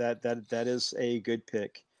 That is a good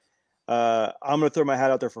pick. I'm gonna throw my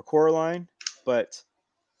hat out there for Coraline, but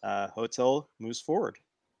Hotel moves forward.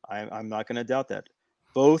 I'm not gonna doubt that.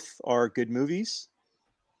 Both are good movies,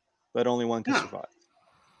 but only one can survive.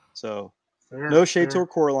 So no shade to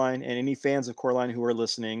Coraline, and any fans of Coraline who are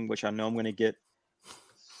listening, which I know I'm gonna get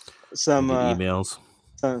some emails.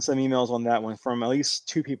 Some emails on that one from at least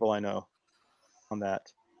 2 people I know on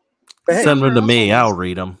that. But hey, send them to me. I'll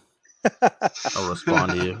read them. I'll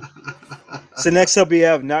respond to you. So next up, we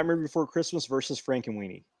have Nightmare Before Christmas versus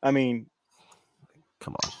Frankenweenie. I mean,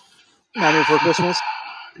 come on. Nightmare Before Christmas.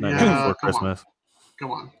 Nightmare Before Christmas.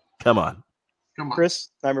 Come on. Chris,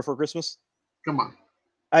 Nightmare Before Christmas. Come on.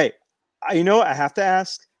 Hey, I have to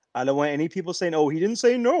ask. I don't want any people saying, "Oh, he didn't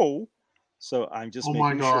say no." So I'm just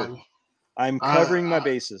making sure. I'm covering my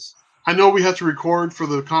bases. I know we have to record for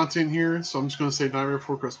the content here, so I'm just going to say Nightmare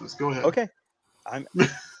Before Christmas. Go ahead. Okay. I'm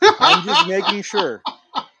just making sure.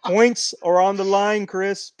 Points are on the line,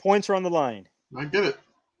 Chris. Points are on the line. I get it.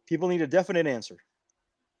 People need a definite answer.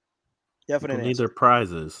 People need their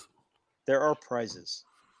prizes. There are prizes.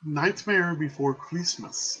 Nightmare Before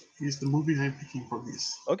Christmas is the movie I'm picking for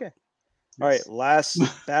this. Okay. All right. Last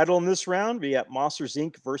battle in this round. We got Monsters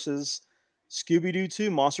Inc. versus Scooby-Doo 2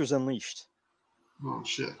 Monsters Unleashed. Oh,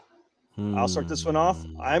 shit. I'll start this one off.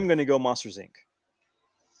 I'm going to go Monsters Inc.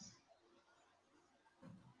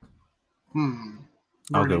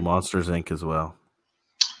 I'll go Monsters Inc. as well.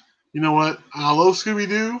 You know what? I love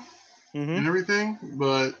Scooby-Doo and everything,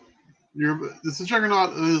 but it's a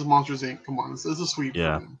juggernaut. It is Monsters Inc. Come on. It's a sweep.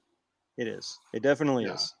 Yeah. It is. It definitely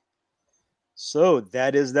is. So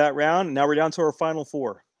that is that round. Now we're down to our final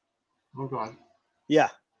 4. Oh, God. Yeah.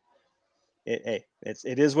 It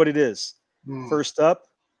is what it is. First up,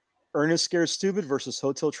 Ernest Scared Stupid versus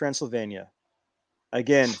Hotel Transylvania.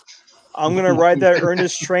 Again, I'm gonna ride that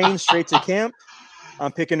Ernest train straight to camp.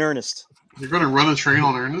 I'm picking Ernest. You're going to run a train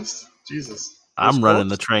on Ernest? Jesus. I'm running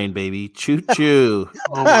the train, baby. Choo choo.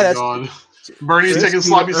 Oh my God. Bernie's Chris, taking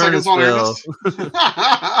sloppy seconds on Ernest.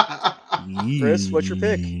 Chris, what's your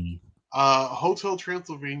pick? Hotel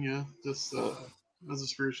Transylvania, just as a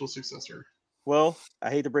spiritual successor. Well, I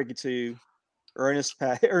hate to break it to you, Ernest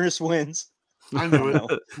wins. I knew it.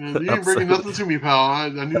 Man, you ain't bringing nothing to me, pal. I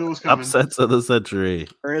knew it was coming. Upsets of the century.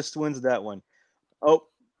 Ernest wins that one. Oh,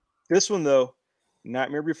 this one though,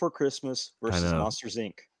 Nightmare Before Christmas versus Monsters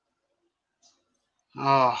Inc.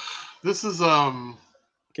 This is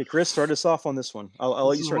Okay, Chris, start us off on this one. I'll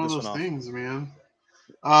let you start this one off. Things, man.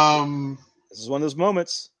 This is one of those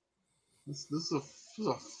moments. This is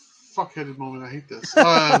a fuck-headed moment. I hate this.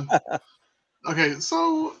 Okay,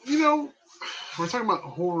 so we're talking about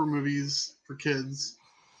horror movies for kids.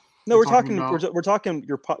 No, we're talking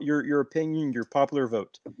your opinion, your popular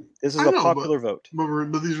vote. This is a popular vote.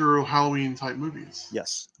 But these are Halloween type movies.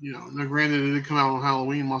 Yes. Now granted, it did come out on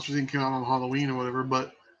Halloween. Monsters Inc. came out on Halloween or whatever,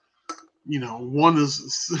 but one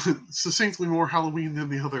is succinctly more Halloween than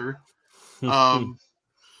the other.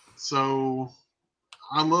 So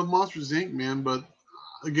I love Monsters Inc., man, but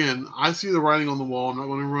again, I see the writing on the wall. I'm not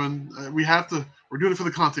going to run. We're doing it for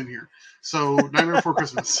the content here. So Nightmare Before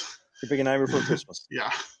Christmas. You're picking Nightmare Before Christmas.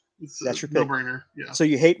 Yeah. That's your pick. No-brainer. Yeah. So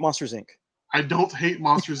you hate Monsters Inc. I don't hate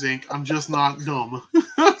Monsters Inc. I'm just not dumb.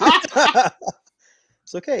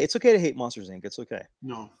 It's okay. It's okay to hate Monsters Inc. It's okay.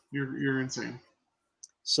 No, you're insane.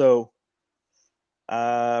 So,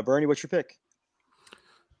 Bernie, what's your pick?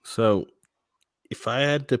 So, if I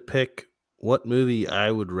had to pick what movie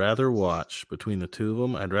I would rather watch between the two of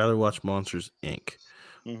them, I'd rather watch Monsters Inc.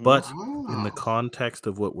 Mm-hmm. But in the context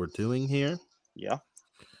of what we're doing here, yeah,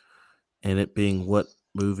 and it being what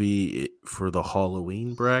movie for the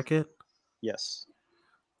Halloween bracket, yes,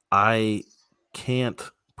 I can't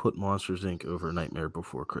put Monsters Inc. over Nightmare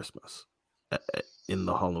Before Christmas in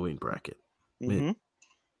the Halloween bracket. Mm-hmm.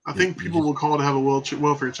 I think people will call to have a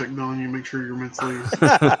welfare check done on you, make sure you're mentally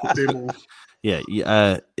stable.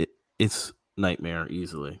 Yeah, it's Nightmare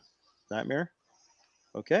easily. Nightmare?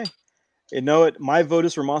 Okay. My vote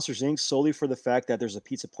is for Monsters Inc. solely for the fact that there's a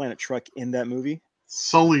Pizza Planet truck in that movie.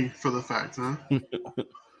 Solely for the fact, huh?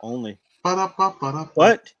 Only. Ba-da-ba-ba-da-ba.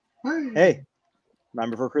 But, hey,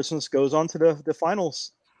 Nightmare Before Christmas goes on to the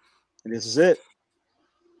finals. And this is it.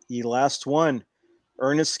 The last one.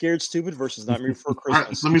 Ernest Scared Stupid versus Nightmare Before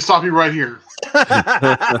Christmas. Right, let me stop you right here.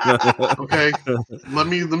 Okay? Let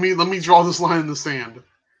me draw this line in the sand.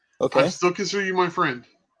 Okay. I still consider you my friend.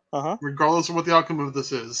 Uh-huh. Regardless of what the outcome of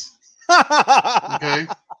this is. Okay?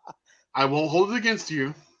 I won't hold it against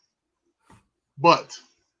you. But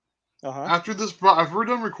after we're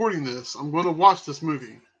done recording this, I'm going to watch this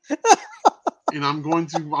movie. And I'm going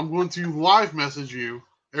to live message you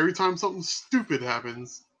every time something stupid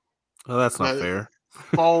happens. Oh, that's not fair.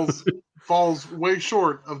 Falls way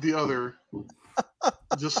short of the other.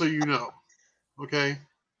 Just so you know. Okay?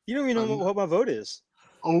 You don't even know what my vote is.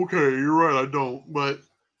 Okay, you're right, I don't. But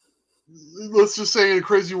let's just say in a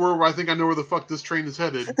crazy world where I think I know where the fuck this train is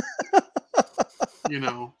headed.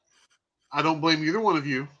 I don't blame either one of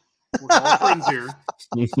you. We're all friends here.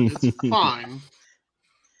 It's fine.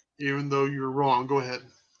 Even though you're wrong. Go ahead.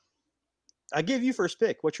 I give you first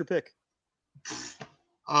pick. What's your pick?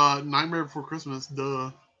 Nightmare Before Christmas.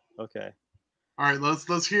 Duh. Okay. All right.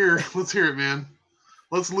 Let's hear it, man.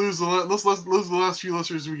 Let's lose the last few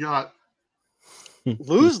listeners we got.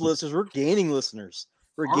 Lose listeners? We're gaining listeners.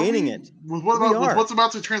 We're gaining it. With what's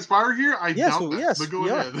about to transpire here? I doubt that. Yes, but go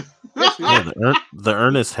ahead. Yeah, the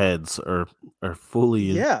Ernest heads are fully.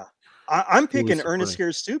 Yeah, I'm picking Ernest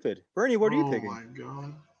Scared Stupid. Bernie, what are you picking? Oh my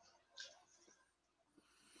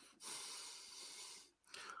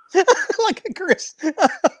god! Like a Chris.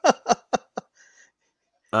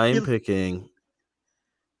 I am picking.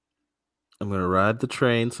 I'm going to ride the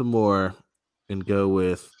train some more and go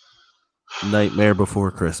with Nightmare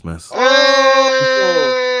Before Christmas. Hey!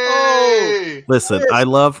 Listen, Twist. I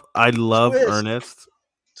love Twist. Ernest.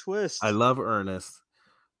 Twist. I love Ernest,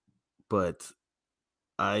 but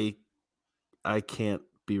I can't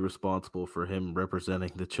be responsible for him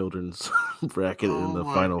representing the children's bracket in the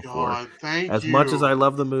Final Four. As much as I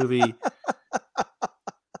love the movie,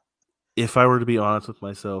 if I were to be honest with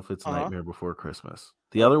myself, it's Nightmare Before Christmas.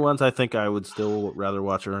 The other ones, I think I would still rather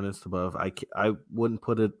watch Ernest above. I wouldn't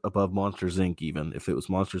put it above Monsters Inc. Even if it was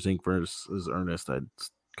Monsters Inc. versus Ernest, I'd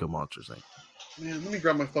go Monsters Inc. Man, let me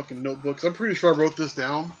grab my fucking notebook. I'm pretty sure I wrote this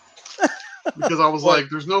down. because I was What? like,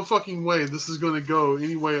 "There's no fucking way this is going to go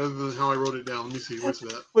any way other than how I wrote it down." Let me see. Where's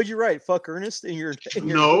that? What'd you write? Fuck Ernest in your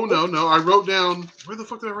No. I wrote down. Where the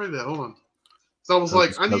fuck did I write that? Hold on. So I was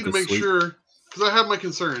like, I need to make sure, because I had my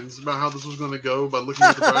concerns about how this was going to go by looking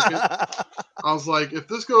at the bracket. I was like, if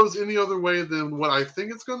this goes any other way than what I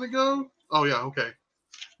think it's going to go, oh yeah, okay.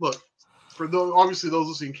 Look, for those, obviously those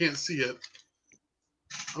listening can't see it.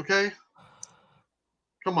 Okay,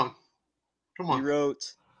 come on. You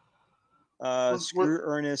wrote, screw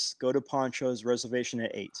Ernest, go to Poncho's, reservation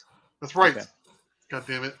at 8. That's right. Okay. God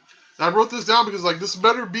damn it. And I wrote this down because like this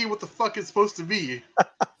better be what the fuck it's supposed to be.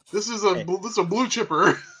 This is a blue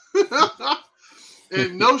chipper.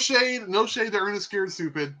 And no shade to Ernest Scared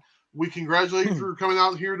Stupid. We congratulate you for coming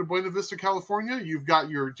out here to Buena Vista, California. You've got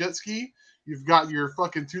your jet ski, you've got your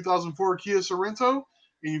fucking 2004 Kia Sorento,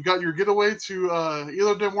 and you've got your getaway to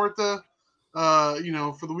Isla de Muerta,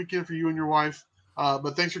 for the weekend for you and your wife.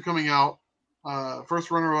 But thanks for coming out.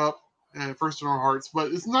 First runner-up and first in our hearts.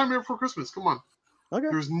 But it's Nightmare Before Christmas. Come on. Okay.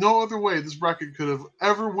 There's no other way this bracket could have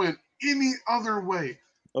ever went any other way.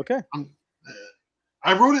 Okay.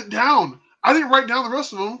 I wrote it down. I didn't write down the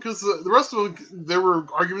rest of them because the rest of them, there were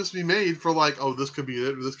arguments to be made for like, oh, this could be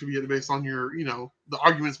it, or this could be it based on your, the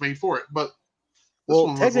arguments made for it. But this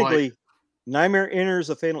one was technically, Nightmare enters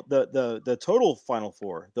the total Final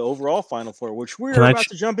Four, the overall Final Four, which we're about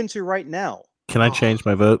to jump into right now. Can I change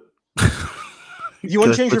my vote? You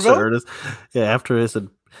want to change your vote? Ernest? Yeah, after his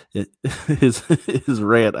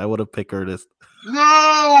rant, I want to pick Ernest.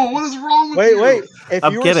 No, what is wrong with you? Wait.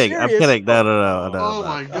 I'm kidding. I'm kidding. No. Oh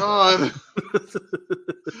my god!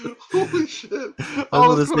 Holy shit! I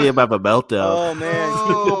was listening about a meltdown. Oh man,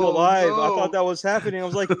 keep them alive. No. I thought that was happening. I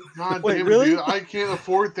was like, God wait, damn it, really? Dude, I can't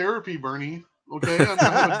afford therapy, Bernie. Okay, I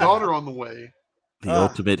have a daughter on the way. The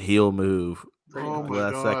ultimate heel move. Oh my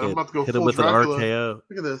god! Second. I'm about to go hit full him with Dracula. an RKO.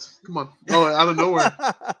 Look at this! Come on! Oh, out of nowhere!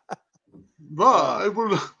 I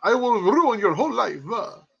will ruin your whole life.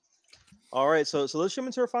 All right, so let's jump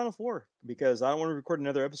into our Final Four because I don't want to record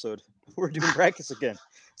another episode. We're doing practice again,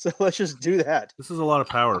 so let's just do that. This is a lot of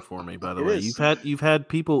power for me, by the way. You've had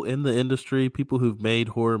people in the industry, people who've made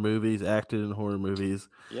horror movies, acted in horror movies.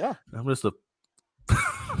 Yeah, I'm just a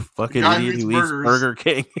fucking idiot who eats Burger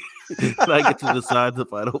King, and I get to decide the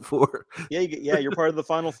Final Four. Yeah, you're part of the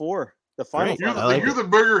Final Four. The final. You're the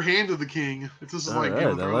burger hand of the king. If this is like Game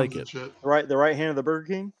of Thrones and shit. The right hand of the Burger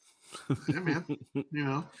King. Yeah,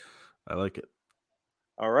 man. I like it.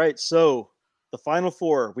 All right, so the Final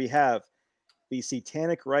Four, we have the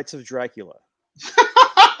Satanic Rites of Dracula,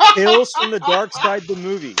 Tales from the Dark Side, the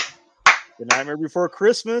movie, The Nightmare Before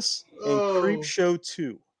Christmas, and Creepshow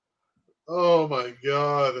 2. Oh my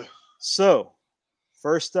god. So,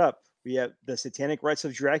 first up, we have the Satanic Rites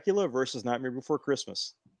of Dracula versus Nightmare Before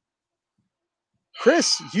Christmas.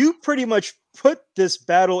 Chris, you pretty much put this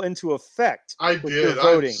battle into effect. I did.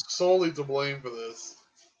 I'm solely to blame for this.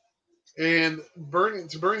 And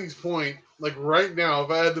to Bernie's point, like right now,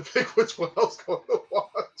 if I had to pick which one I was going to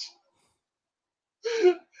watch,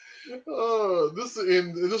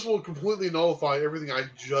 this will completely nullify everything I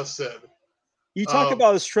just said. You talk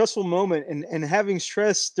about a stressful moment and having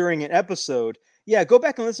stress during an episode. Yeah, go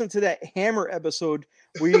back and listen to that Hammer episode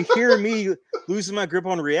where you hear me losing my grip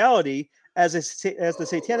on reality as the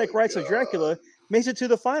Satanic Rites of Dracula makes it to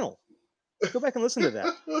the final. Go back and listen to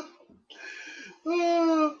that.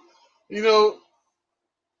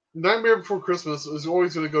 Nightmare Before Christmas is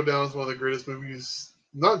always going to go down as one of the greatest movies,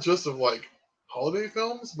 not just of like holiday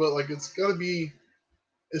films, but like it's going to be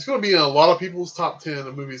in a lot of people's top 10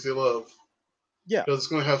 of movies they love. Yeah, because it's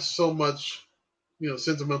going to have so much,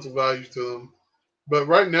 sentimental value to them. But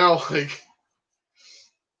right now, like,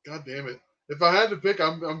 god damn it. If I had to pick,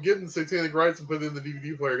 I'm getting Satanic Rites and putting it in the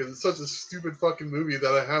DVD player because it's such a stupid fucking movie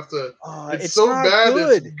that I have to. It's so bad,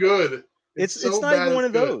 it's good. It's not even one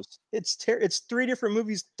of those. It's 3 different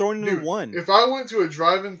movies thrown into one. If I went to a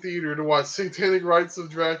drive-in theater to watch Satanic Rites of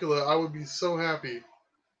Dracula, I would be so happy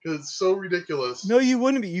because it's so ridiculous. No, you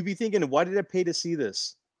wouldn't be. You'd be thinking, why did I pay to see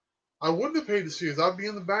this? I wouldn't have paid to see it. I'd be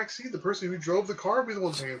in the back seat. The person who drove the car would be the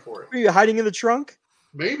one paying for it. Are you hiding in the trunk?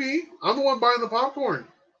 Maybe. I'm the one buying the popcorn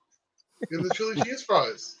and the chili cheese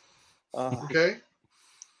fries. Okay?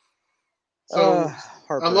 So,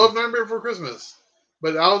 I love Nightmare Before Christmas.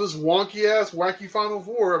 But out of this wonky-ass, wacky Final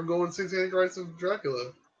Four, I'm going Satanic Rites of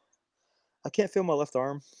Dracula. I can't feel my left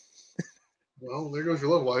arm. Well, there goes your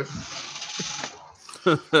love life.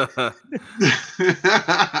 Good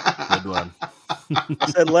one.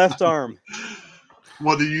 I said left arm.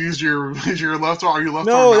 What, do you use your left arm? Are you left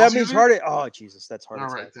arm? No, that means hard. Oh, Jesus, that's hard. All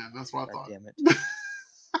right, then. That's what I thought. Damn it.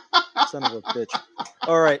 Son of a bitch.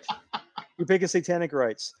 All right. You're picking Satanic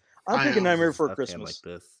Rites. I'm I picking am. Nightmare Before Like Christmas.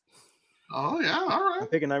 this. Oh yeah, all right. I'm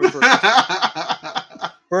picking Nightmare Before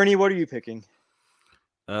Christmas. Bernie, what are you picking?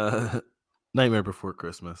 Nightmare Before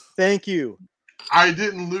Christmas. Thank you. I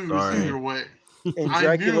didn't lose Sorry. either way. And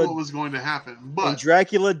I knew Dracula what was going to happen, and but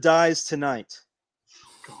Dracula dies tonight.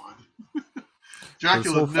 God, For the Dracula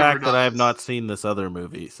sole never fact that I have dies. not seen this other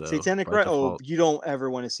movie, so Satanic by Right? Oh, default- you don't ever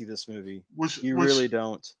want to see this movie. Which You really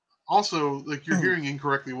don't. Also, like you're hearing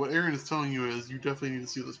incorrectly. What Aaron is telling you is you definitely need to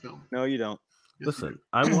see this film. No, you don't. Yes, you Listen, do.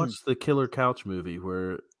 I watched the Killer Couch movie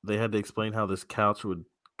where they had to explain how this couch would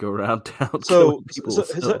go around town So, killing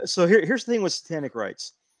people. so here's the thing with Satanic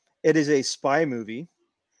Rites. It is a spy movie.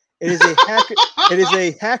 It is a hacker. It is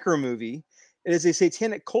a hacker movie. It is a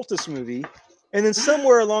satanic cultist movie. And then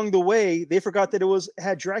somewhere along the way, they forgot that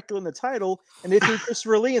had Dracula in the title, and they threw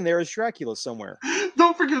Christopher Lee in there as Dracula somewhere.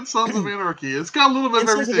 Don't forget Sons of Anarchy. It's got a little bit And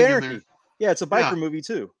of Sons of everything in Anarchy. there. Yeah, it's a biker Yeah. movie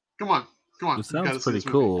too. Come on. It You gotta sounds see pretty this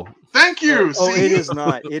movie. cool. Thank you. Oh, see? it is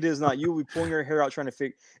not. It is not. You will be pulling your hair out trying to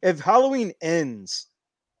figure. If Halloween Ends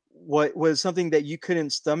what was something that you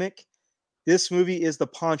couldn't stomach, this movie is the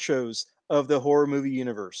Ponchos of the horror movie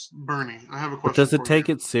universe. Bernie, I have a question. But does it for take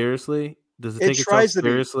you. it seriously? Does it It take itself tries to be.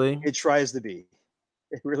 seriously? It tries to be.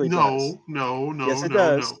 It really does. No. Yes, it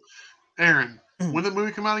does. Aaron, when did the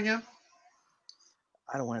movie come out again?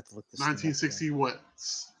 I don't want to look this thing up again. 1960 what?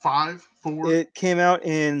 5? 4? It came out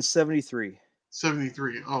in 73.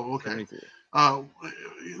 73. Oh, okay. 73.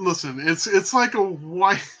 Listen, it's like a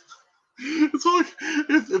white. It's like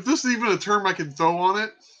if this is even a term I can throw on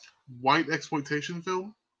it, white exploitation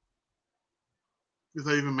film. Does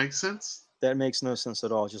that even make sense? That makes no sense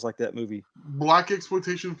at all. Just like that movie. Black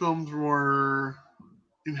exploitation films were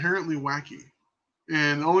inherently wacky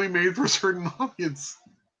and only made for a certain audience.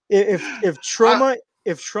 If trauma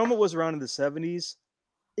was around in the 70s,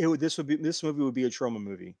 this movie would be a trauma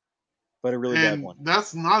movie, but a really bad And one.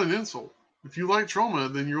 that's not an insult. If you like trauma,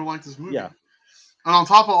 then you'll like this movie. Yeah. And on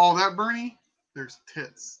top of all that, Bernie, there's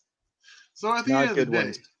tits. So at the Not end of the good day,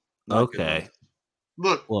 ones. Not good Okay. ones.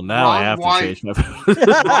 look. Well, now I Ron have White, to change my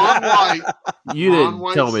Ron White. You Ron didn't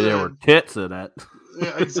White tell me there said- were tits in it.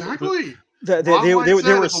 Yeah, exactly. They Ron White were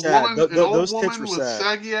said if a sad. woman- an old Those tits woman were with sad.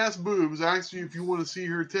 saggy ass boobs asks you if you want to see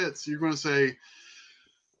her tits, you're going to say,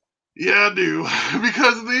 "Yeah, I do,"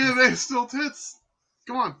 because at the end of the day, it's still tits.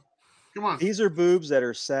 Come on. These are boobs that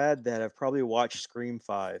are sad that have probably watched Scream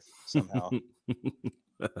 5 somehow.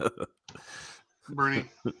 Bernie,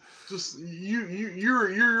 just you're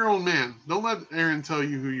your own man. Don't let Aaron tell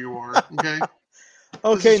you who you are. Okay.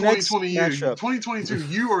 Okay, This is next 2020 you. matchup. 2022.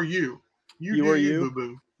 You are you. You do are you? boo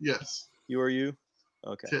boo. Yes. You are you?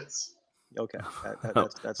 Okay. Tits. Okay.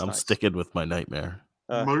 That's I'm nice. sticking with my nightmare.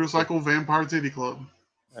 Motorcycle Vampire Titty Club.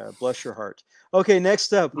 Bless your heart. Okay,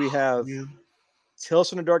 next up we have Yeah. Tales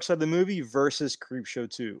from the Dark Side of the Movie versus Creepshow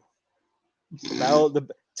 2.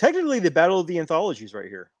 Technically the battle of the anthologies right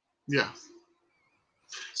here. Yeah.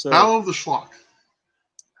 So Battle of the Schlock.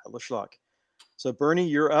 Schlock. So Bernie,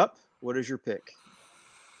 you're up. What is your pick?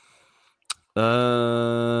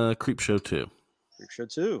 Creepshow 2.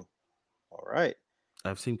 Creepshow 2. All right.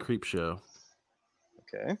 I've seen Creepshow.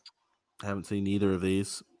 Okay. I haven't seen either of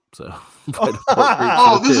these, so.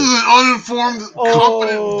 Oh, this is an uninformed,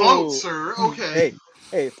 confident Oh. vote, sir. Okay.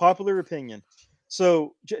 Hey, popular opinion.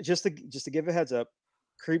 So just to give a heads up,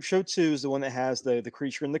 Creepshow 2 is the one that has the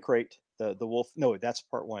creature in the crate, the wolf. No, that's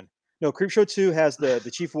part 1. No, Creepshow 2 has the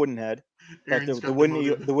chief wooden head, like Aaron's got the wooden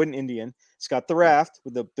demoted. the wooden Indian. It's got the raft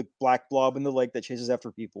with the black blob in the lake that chases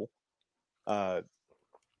after people. And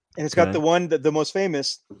it's got Okay. the one that the most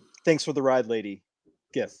famous "Thanks for the Ride, Lady"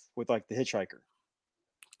 gif with like the hitchhiker.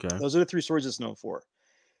 Okay. Those are the 3 stories it's known for.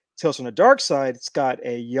 Tales from the Dark Side, it's got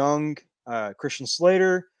a young Christian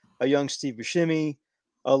Slater, a young Steve Buscemi,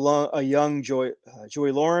 a young Joy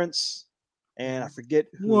Lawrence, and I forget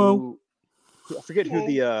who. Whoa. I forget who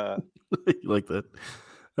the. You like that?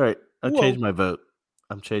 All right. I've Whoa. changed my vote.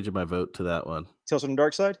 I'm changing my vote to that one. Tales from the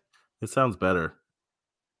Dark Side. It sounds better.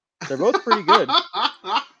 They're both pretty good.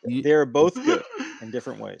 You, They're both good in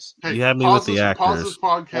different ways. Hey, You had me pause with the this- Pause actors. this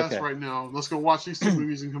podcast Okay. right now. Let's go watch these 2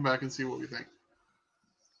 movies and come back and see what we think.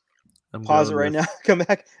 I'm Pause it going right with- now. Come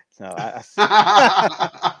back. No,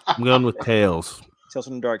 I'm going with Tails. Tales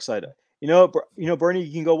from the Dark Side. You know, Bernie,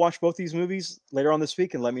 you can go watch both these movies later on this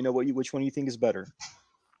week and let me know which one you think is better.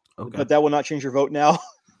 Okay. But that will not change your vote now.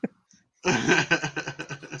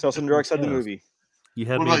 Tales from the Dark Side of the Yes. movie. You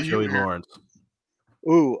had What me about at you, Joey Aaron? Lawrence.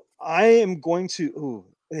 Ooh, I am going to. Ooh,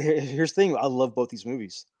 here's the thing. I love both these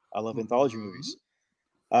movies. I love anthology Mhm. movies.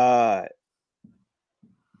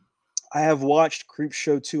 I have watched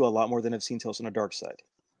Creepshow 2 a lot more than I've seen Tales from the Dark Side.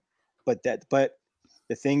 But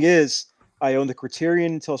the thing is, I own the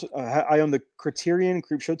Criterion. I own the Criterion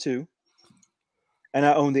Creepshow 2, and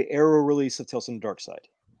I own the Arrow release of Tales from the Dark Side.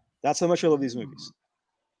 That's how much I love these movies.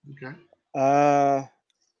 Okay.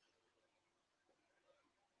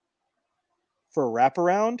 For a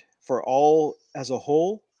wraparound, for all as a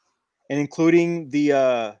whole, and including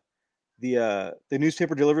the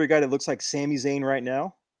newspaper delivery guy that looks like Sami Zayn right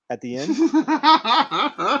now at the end.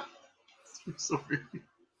 Sorry.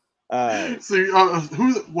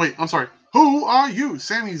 Wait, I'm sorry. Who are you,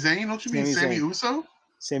 Sami Zayn? Don't you mean Sami Uso?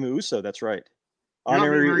 Sami Uso, that's right. You're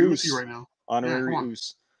Honorary not being very Us right now. Honorary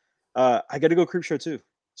Us. I got to go Creepshow 2,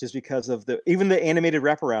 just because of even the animated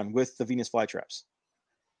wraparound with the Venus flytraps.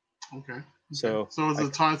 Okay. So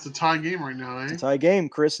it's a tie game right now, eh? It's a tie game,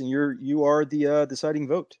 Chris, and you are the deciding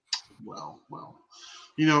vote. Well.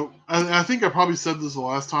 You know, I think I probably said this the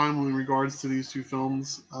last time in regards to these two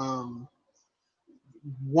films.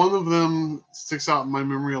 One of them sticks out in my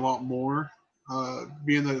memory a lot more,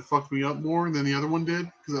 being that it fucked me up more than the other one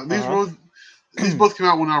did. Because these both came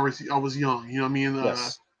out when I was young. You know what I mean?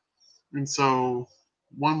 Yes. And so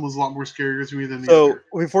one was a lot more scarier to me than the other. other.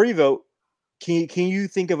 So before you vote, can you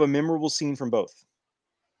think of a memorable scene from both?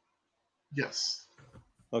 Yes.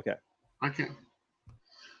 Okay. I can.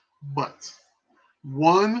 But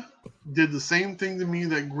one did the same thing to me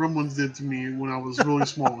that Gremlins did to me when I was really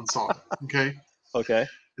small and saw it. Okay. Okay.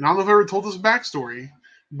 And I don't know if I ever told this backstory,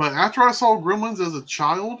 but after I saw Gremlins as a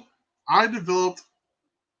child, I developed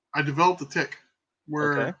a tic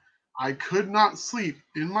where I could not sleep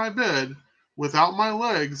in my bed without my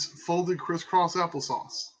legs folded crisscross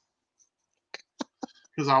applesauce.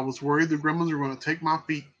 Because I was worried the Gremlins were going to take my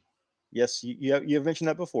feet. Yes, you have mentioned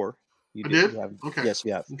that before. I did? Okay. Yes,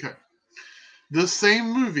 you have. Okay. This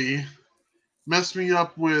same movie messed me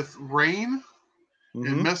up with Rain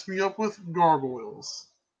and messed me up with Gargoyles.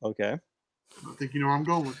 Okay. I think you know where I'm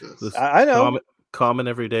going with this. I know. Common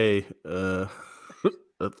every day. I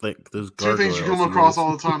think there's two things you come across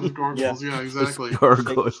all the time is gargoyles. Yeah, exactly.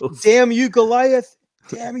 Gargoyles. Damn you, Goliath!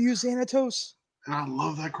 Damn you, Xanatos! And I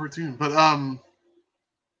love that cartoon. But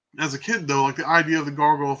as a kid though, like the idea of the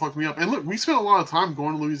gargoyle fucked me up. And look, we spent a lot of time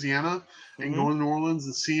going to Louisiana and going to New Orleans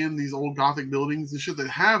and seeing these old Gothic buildings and shit that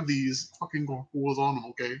have these fucking gargoyles on them.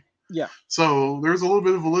 Okay. Yeah. So there's a little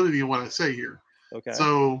bit of validity in what I say here. Okay.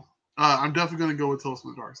 So I'm definitely going to go with Tales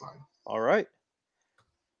from the Dark Side. All right.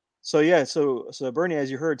 So yeah, so Bernie,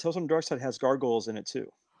 as you heard, Tales from the Dark Side has gargoyles in it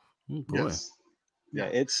too. Oh, boy. Yes. Yeah,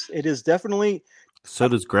 it is definitely. So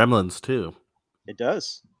does Gremlins too. It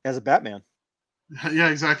does. It has a Batman. Yeah,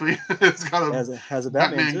 exactly. It's got a has a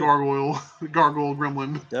Batman gargoyle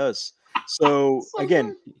gremlin. It does. So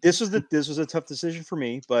again, this was a tough decision for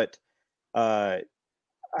me, but I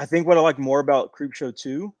think what I liked more about Creepshow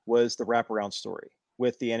 2 was the wraparound story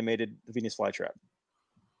with the animated Venus flytrap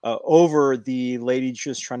over the lady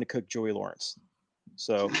just trying to cook Joey Lawrence.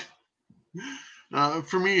 So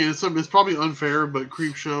for me, it's probably unfair, but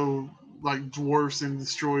Creepshow like dwarfs and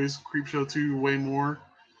destroys Creepshow 2 way more.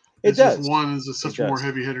 It's does. Just one is such more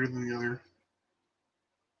heavy hitter than the other.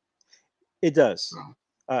 It does. So,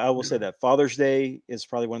 I will say that Father's Day is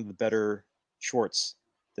probably one of the better shorts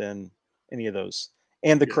than any of those.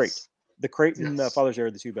 And the Crate. The Crate and Father's Day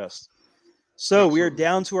are the two best. So we are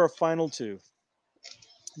down to our final two.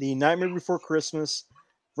 The Nightmare Before Christmas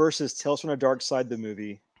versus Tales from the Dark Side, the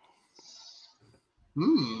movie.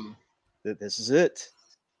 This is it.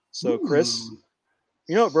 So, Chris,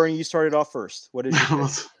 you know what, Bernie, you started off first. What is your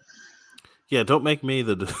pick? Yeah, don't make me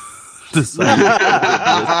the deciding.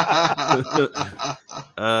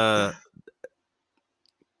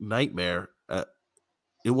 Nightmare.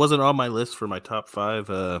 It wasn't on my list for my top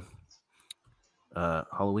 5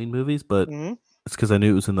 Halloween movies, but it's because I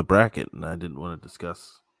knew it was in the bracket and I didn't want to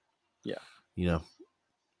discuss. Yeah,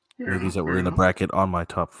 movies that were in the bracket on my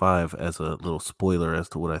top 5 as a little spoiler as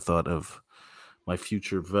to what I thought of my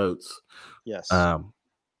future votes. Yes.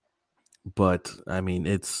 But I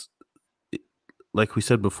mean, like we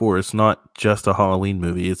said before, it's not just a Halloween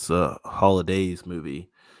movie; it's a holidays movie.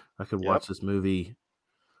 I could watch this movie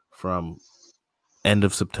from end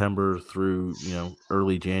of September through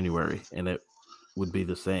early January, and it would be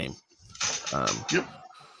the same.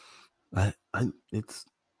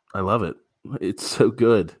 I love it. It's so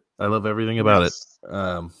good. I love everything about it.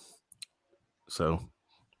 So,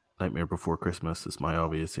 Nightmare Before Christmas is my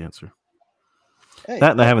obvious answer. Hey,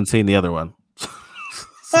 that and I haven't seen the other one.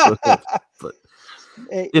 But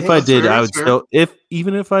if I did, I would still.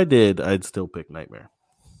 Even if I did, I'd still pick Nightmare.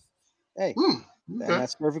 Hey,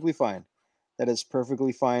 that's perfectly fine. That is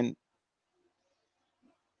perfectly fine.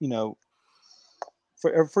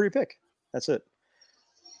 For your pick. That's it.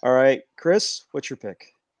 All right, Chris, what's your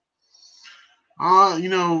pick? You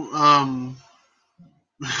know,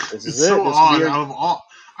 This it's is it. so This will odd. be Out of all,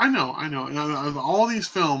 I know. And out of all these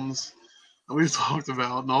films that we've talked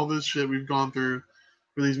about and all this shit we've gone through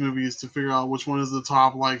for these movies to figure out which one is the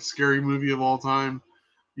top like scary movie of all time,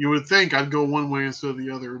 you would think I'd go one way instead of the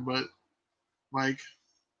other, but like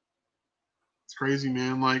it's crazy,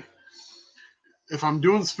 man. Like if I'm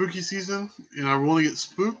doing spooky season and I want to get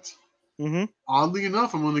spooked, Mm-hmm. oddly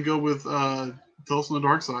enough, I'm going to go with Tales from the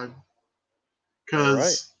Dark Side All right.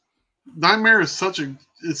 because Nightmare is such a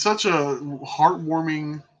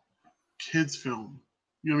heartwarming kids film.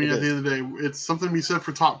 You know what I mean? It At the is. end of the day, it's something to be said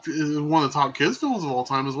for one of the top kids films of all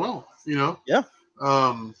time as well. You know? Yeah.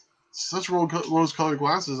 Such rose-colored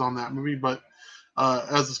glasses on that movie, but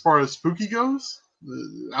as far as spooky goes,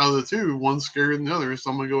 out of the two, one's scarier than the other.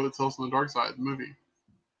 So I'm gonna go with Tales from the Dark Side movie.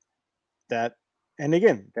 That, and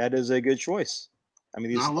again, that is a good choice. I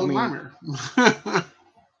mean, I love Nightmare. I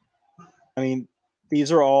mean,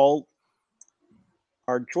 these are all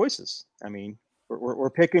hard choices. I mean, we're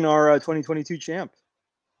picking our 2022 champ.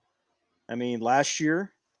 I mean, last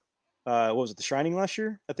year, what was it? The Shining last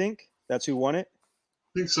year, I think. That's who won it.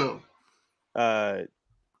 I think so.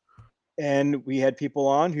 And we had people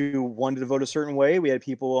on who wanted to vote a certain way. We had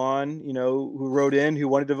people on, you know, who wrote in who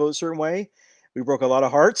wanted to vote a certain way. We broke a lot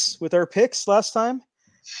of hearts with our picks last time.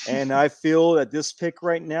 And I feel that this pick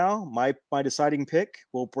right now, my deciding pick,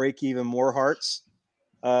 will break even more hearts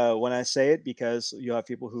when I say it, because you have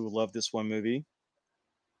people who love this one movie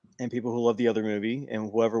and people who love the other movie,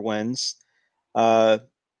 and whoever wins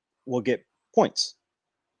will get points.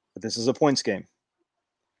 But this is a points game.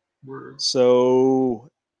 Word.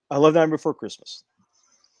 So I love Nightmare Before Christmas.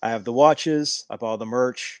 I have the watches. I buy all the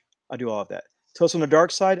merch. I do all of that. Tales from the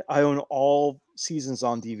Dark Side, I own all seasons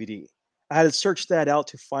on DVD. I had to search that out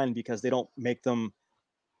to find, because they don't make them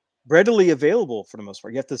readily available for the most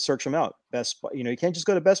part. You have to search them out. Best Buy, you know, you can't just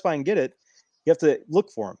go to Best Buy and get it. You have to look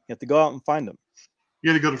for them. You have to go out and find them.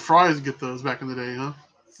 You had to go to Fry's to get those back in the day, huh?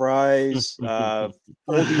 Fry's,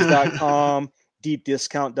 oldies.com,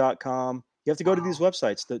 deepdiscount.com. You have to go to these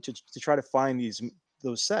websites to try to find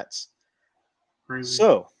those sets. Crazy.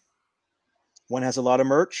 So one has a lot of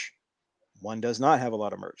merch. One does not have a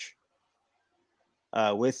lot of merch.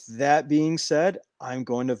 With that being said, I'm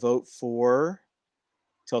going to vote for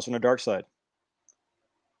Tales from the Dark Side.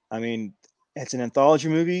 I mean, it's an anthology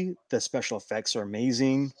movie. The special effects are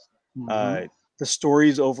amazing. Mhm. The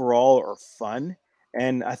stories overall are fun,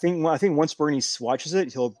 and I think once Bernie watches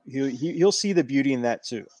it, he'll see the beauty in that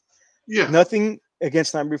too. Yeah. Nothing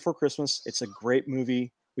against Nightmare Before Christmas. It's a great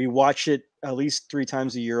movie. We watch it at least 3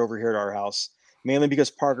 times a year over here at our house, mainly because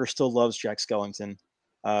Parker still loves Jack Skellington.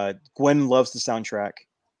 Gwen loves the soundtrack,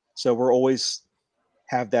 so we're always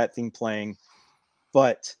have that thing playing.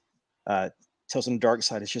 But Tales from the Dark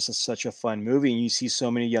Side is just such a fun movie, and you see so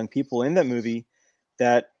many young people in that movie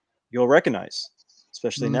that you'll recognize,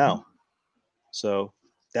 especially now. So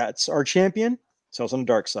that's our champion, Tales from the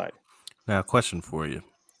Dark Side. Now, question for you: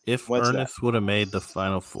 if What's Ernest would have made the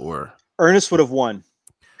Final Four, Ernest would have won.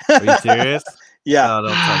 are you serious? Yeah. Oh,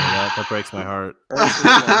 don't tell me that. That breaks my heart. Ernest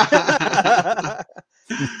would have won.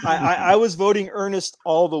 I was voting Ernest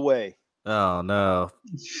all the way. Oh no!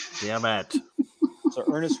 Damn it! So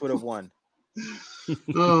Ernest would have won.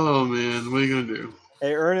 Oh man, what are you gonna do?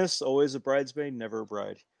 Hey, Ernest, always a bridesmaid, never a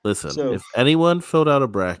bride. Listen, So- if anyone filled out a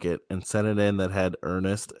bracket and sent it in that had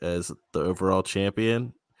Ernest as the overall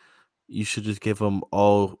champion, you should just give them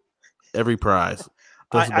every prize.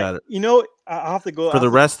 Doesn't matter. You know, I'll have to go For the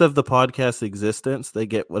rest of the podcast existence, they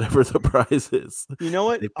get whatever the prize is. You know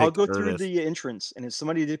what? They I'll picked go through Ernest. the entrance, and if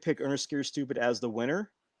somebody did pick Ernest Scared Stupid as the winner,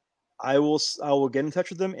 I will get in touch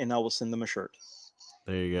with them and I will send them a shirt.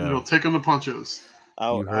 There you You'll go. take on the ponchos. I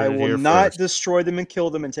heard it will here not first. destroy them and kill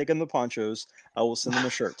them and take them the ponchos. I will send them a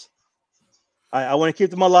shirt. I want to keep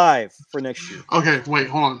them alive for next year. Okay, wait,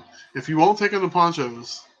 hold on. If you won't take on the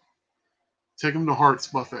ponchos, take them to Hart's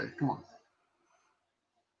buffet. Come on.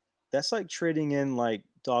 That's like trading in like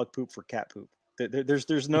dog poop for cat poop.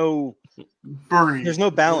 There's no Bernie. There's no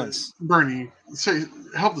balance. Bernie, say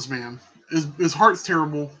help this man. Is Hart's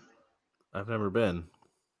terrible? I've never been.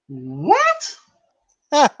 What?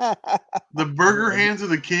 The Burger Hands of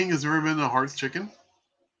the King has never been to Hart's Chicken?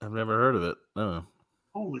 I've never heard of it. No.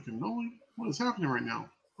 Holy cannoli. What is happening right now?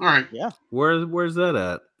 All right. Yeah. Where's that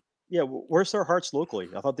at? Yeah, where's their hearts locally?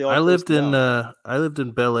 I thought they all I lived closed down.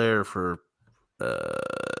 in Bel Air for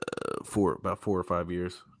about 4 or 5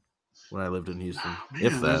 years when I lived in Houston. Man,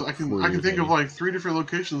 if that, I 4 can years think of maybe. like 3 different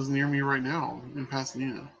locations near me right now in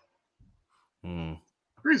Pasadena. Hmm.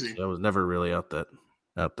 Crazy. I was never really out that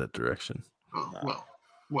direction. Oh, No.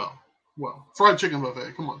 well. Fried chicken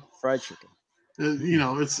buffet. Come on. Fried chicken.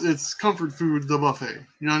 It's comfort food, the buffet.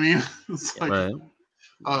 You know what I mean? It's like Right.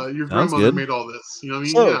 your Sounds grandmother good. made all this. You know what I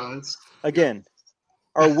mean? So, Yeah. It's Again,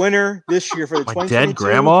 our winner this year for the My 2022. dead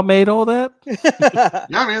grandma made all that?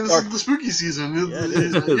 yeah, man. This is the spooky season.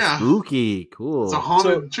 Yeah. Spooky. Cool. It's a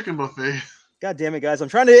haunted chicken buffet. God damn it, guys! I'm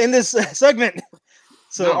trying to end this segment.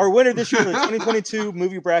 So No. our winner this year for the 2022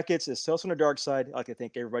 movie brackets is Tales from the Dark Side. I'd like to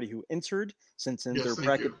thank everybody who entered, sent in Yes, their thank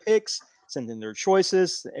bracket you. picks, sent in their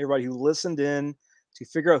choices, everybody who listened in to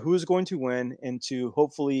figure out who's going to win and to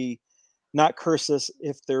hopefully not curse us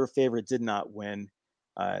if their favorite did not win.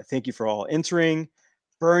 Thank you for all entering.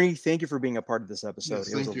 Bernie, thank you for being a part of this episode. Yes,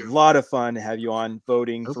 It was thank you. lot of fun to have you on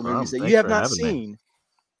voting No for problem. movies that Thanks you have for not having me. seen.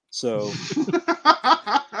 So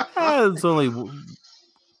It's only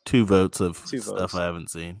 2 votes of Two stuff votes. I haven't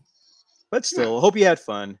seen. but still, hope you had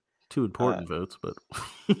fun. 2 important votes, but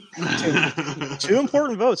Two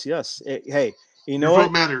important votes, yes. Hey, you know Your what?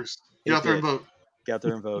 vote matters. Get It out there and did. vote. Get out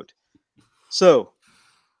there and vote. So,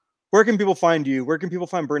 where can people find you? Where can people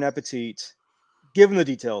find Burn Appetit? Give them the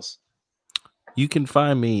details. you can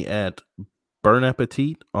find me at Burn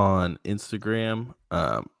Appetit on Instagram.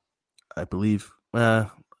 I believe, I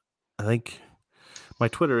think my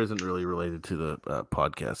Twitter isn't really related to the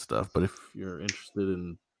podcast stuff, but if you're interested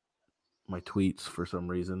in my tweets for some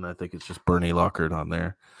reason, I think it's just Bernie Lockhart on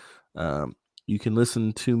there. You can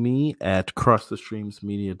listen to me at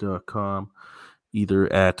crossthestreamsmedia.com,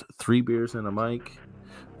 either at 3 Beers and a Mic.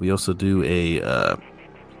 We also do a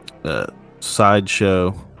side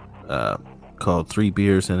show called 3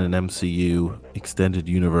 Beers and an MCU Extended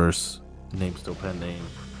Universe, name still pen name,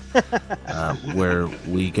 where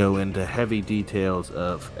we go into heavy details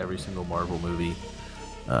of every single Marvel movie,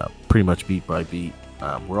 pretty much beat by beat.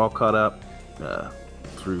 We're all caught up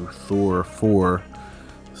through Thor 4,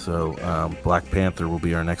 so Black Panther will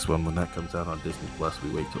be our next one when that comes out on Disney Plus. We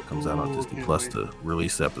wait till it comes out on Disney can't Plus wait. to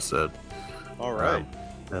release the episode. All right.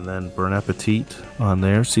 And then Burn Appetit on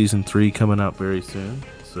there, season 3 coming out very soon.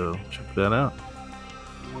 So check that out.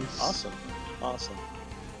 Awesome.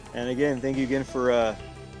 And again, thank you again for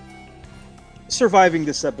surviving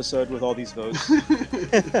this episode with all these votes.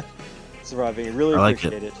 Surviving. I really I like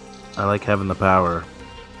appreciate it. I like having the power.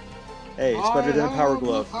 Hey, it's better than a power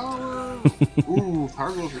glove. Ooh,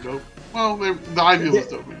 power gloves are dope. Well, the idea was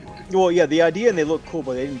dope anyway. Well, yeah, the idea and they look cool,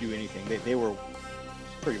 but they didn't do anything. They were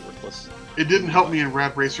pretty worthless. It didn't help me in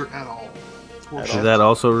Rad Racer at all. At Did all. that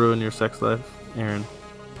also ruin your sex life, Aaron?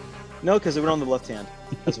 No, because it went on the left hand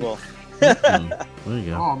as well. There you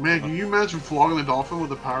go. Oh man, can you imagine flogging the dolphin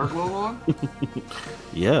with a power glove on?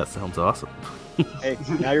 Yeah, sounds awesome. Hey,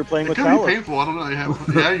 now you're playing It with could power. be painful. I don't know.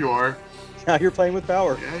 Yeah, you are. Now you're playing with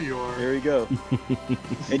power. Yeah, you are. There you go.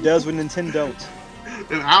 It does when Nintendo don't.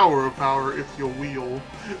 An hour of power if you wheel.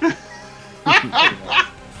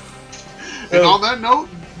 And on that note,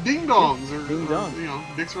 ding dongs Ding dong.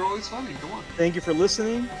 dicks are always funny. Come on. Thank you for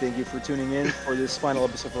listening. Thank you for tuning in for this final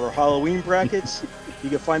episode for our Halloween brackets. You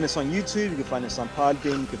can find us on YouTube. You can find us on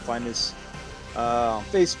Podbean. You can find us on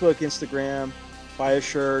Facebook, Instagram. Buy a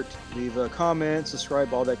shirt, leave a comment,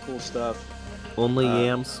 subscribe, all that cool stuff. Only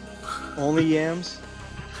yams. Only yams.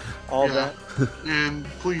 All Yeah. that. And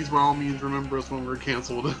please, by all means, remember us when we're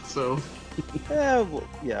canceled. So, Yeah,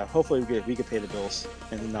 hopefully we could pay the bills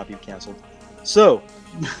and not be canceled. So,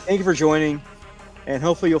 thank you for joining, and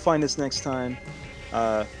hopefully you'll find us next time,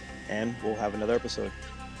 and we'll have another episode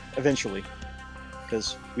eventually,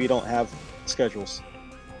 because we don't have schedules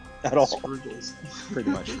at all, Sprinkles.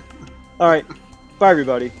 pretty much. All right, bye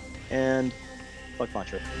everybody, and fuck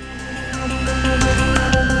Pancho.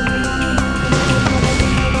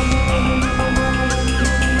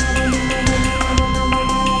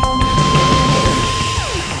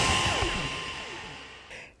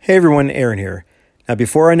 Hey everyone, Aaron here. Now,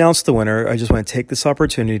 before I announce the winner, I just want to take this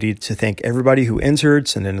opportunity to thank everybody who entered,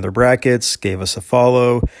 sent in their brackets, gave us a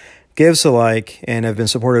follow, gave us a like, and have been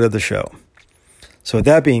supportive of the show. So with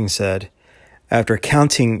that being said, after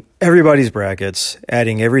counting everybody's brackets,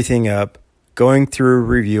 adding everything up, going through,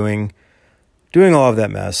 reviewing, doing all of that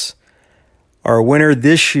mess, our winner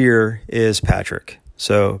this year is Patrick.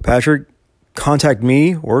 So Patrick, contact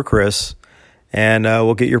me or Chris, and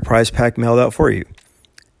we'll get your prize pack mailed out for you.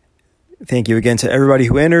 Thank you again to everybody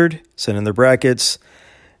who entered, sent in their brackets,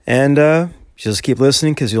 and just keep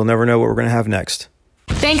listening because you'll never know what we're going to have next.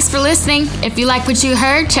 Thanks for listening. If you like what you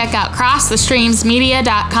heard, check out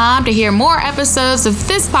crossthestreamsmedia.com to hear more episodes of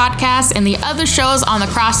this podcast and the other shows on the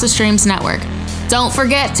Cross the Streams network. Don't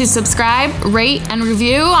forget to subscribe, rate, and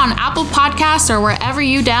review on Apple Podcasts or wherever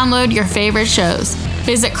you download your favorite shows.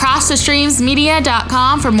 Visit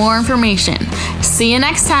crossthestreamsmedia.com for more information. See you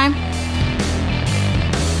next time.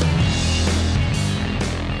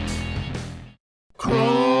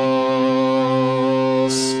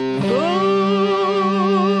 Cross the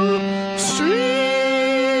Streams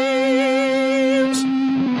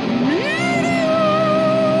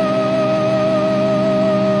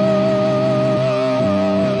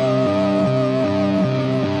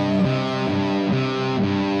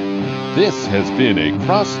This has been a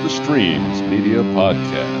Cross the Streams Media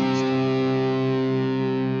Podcast.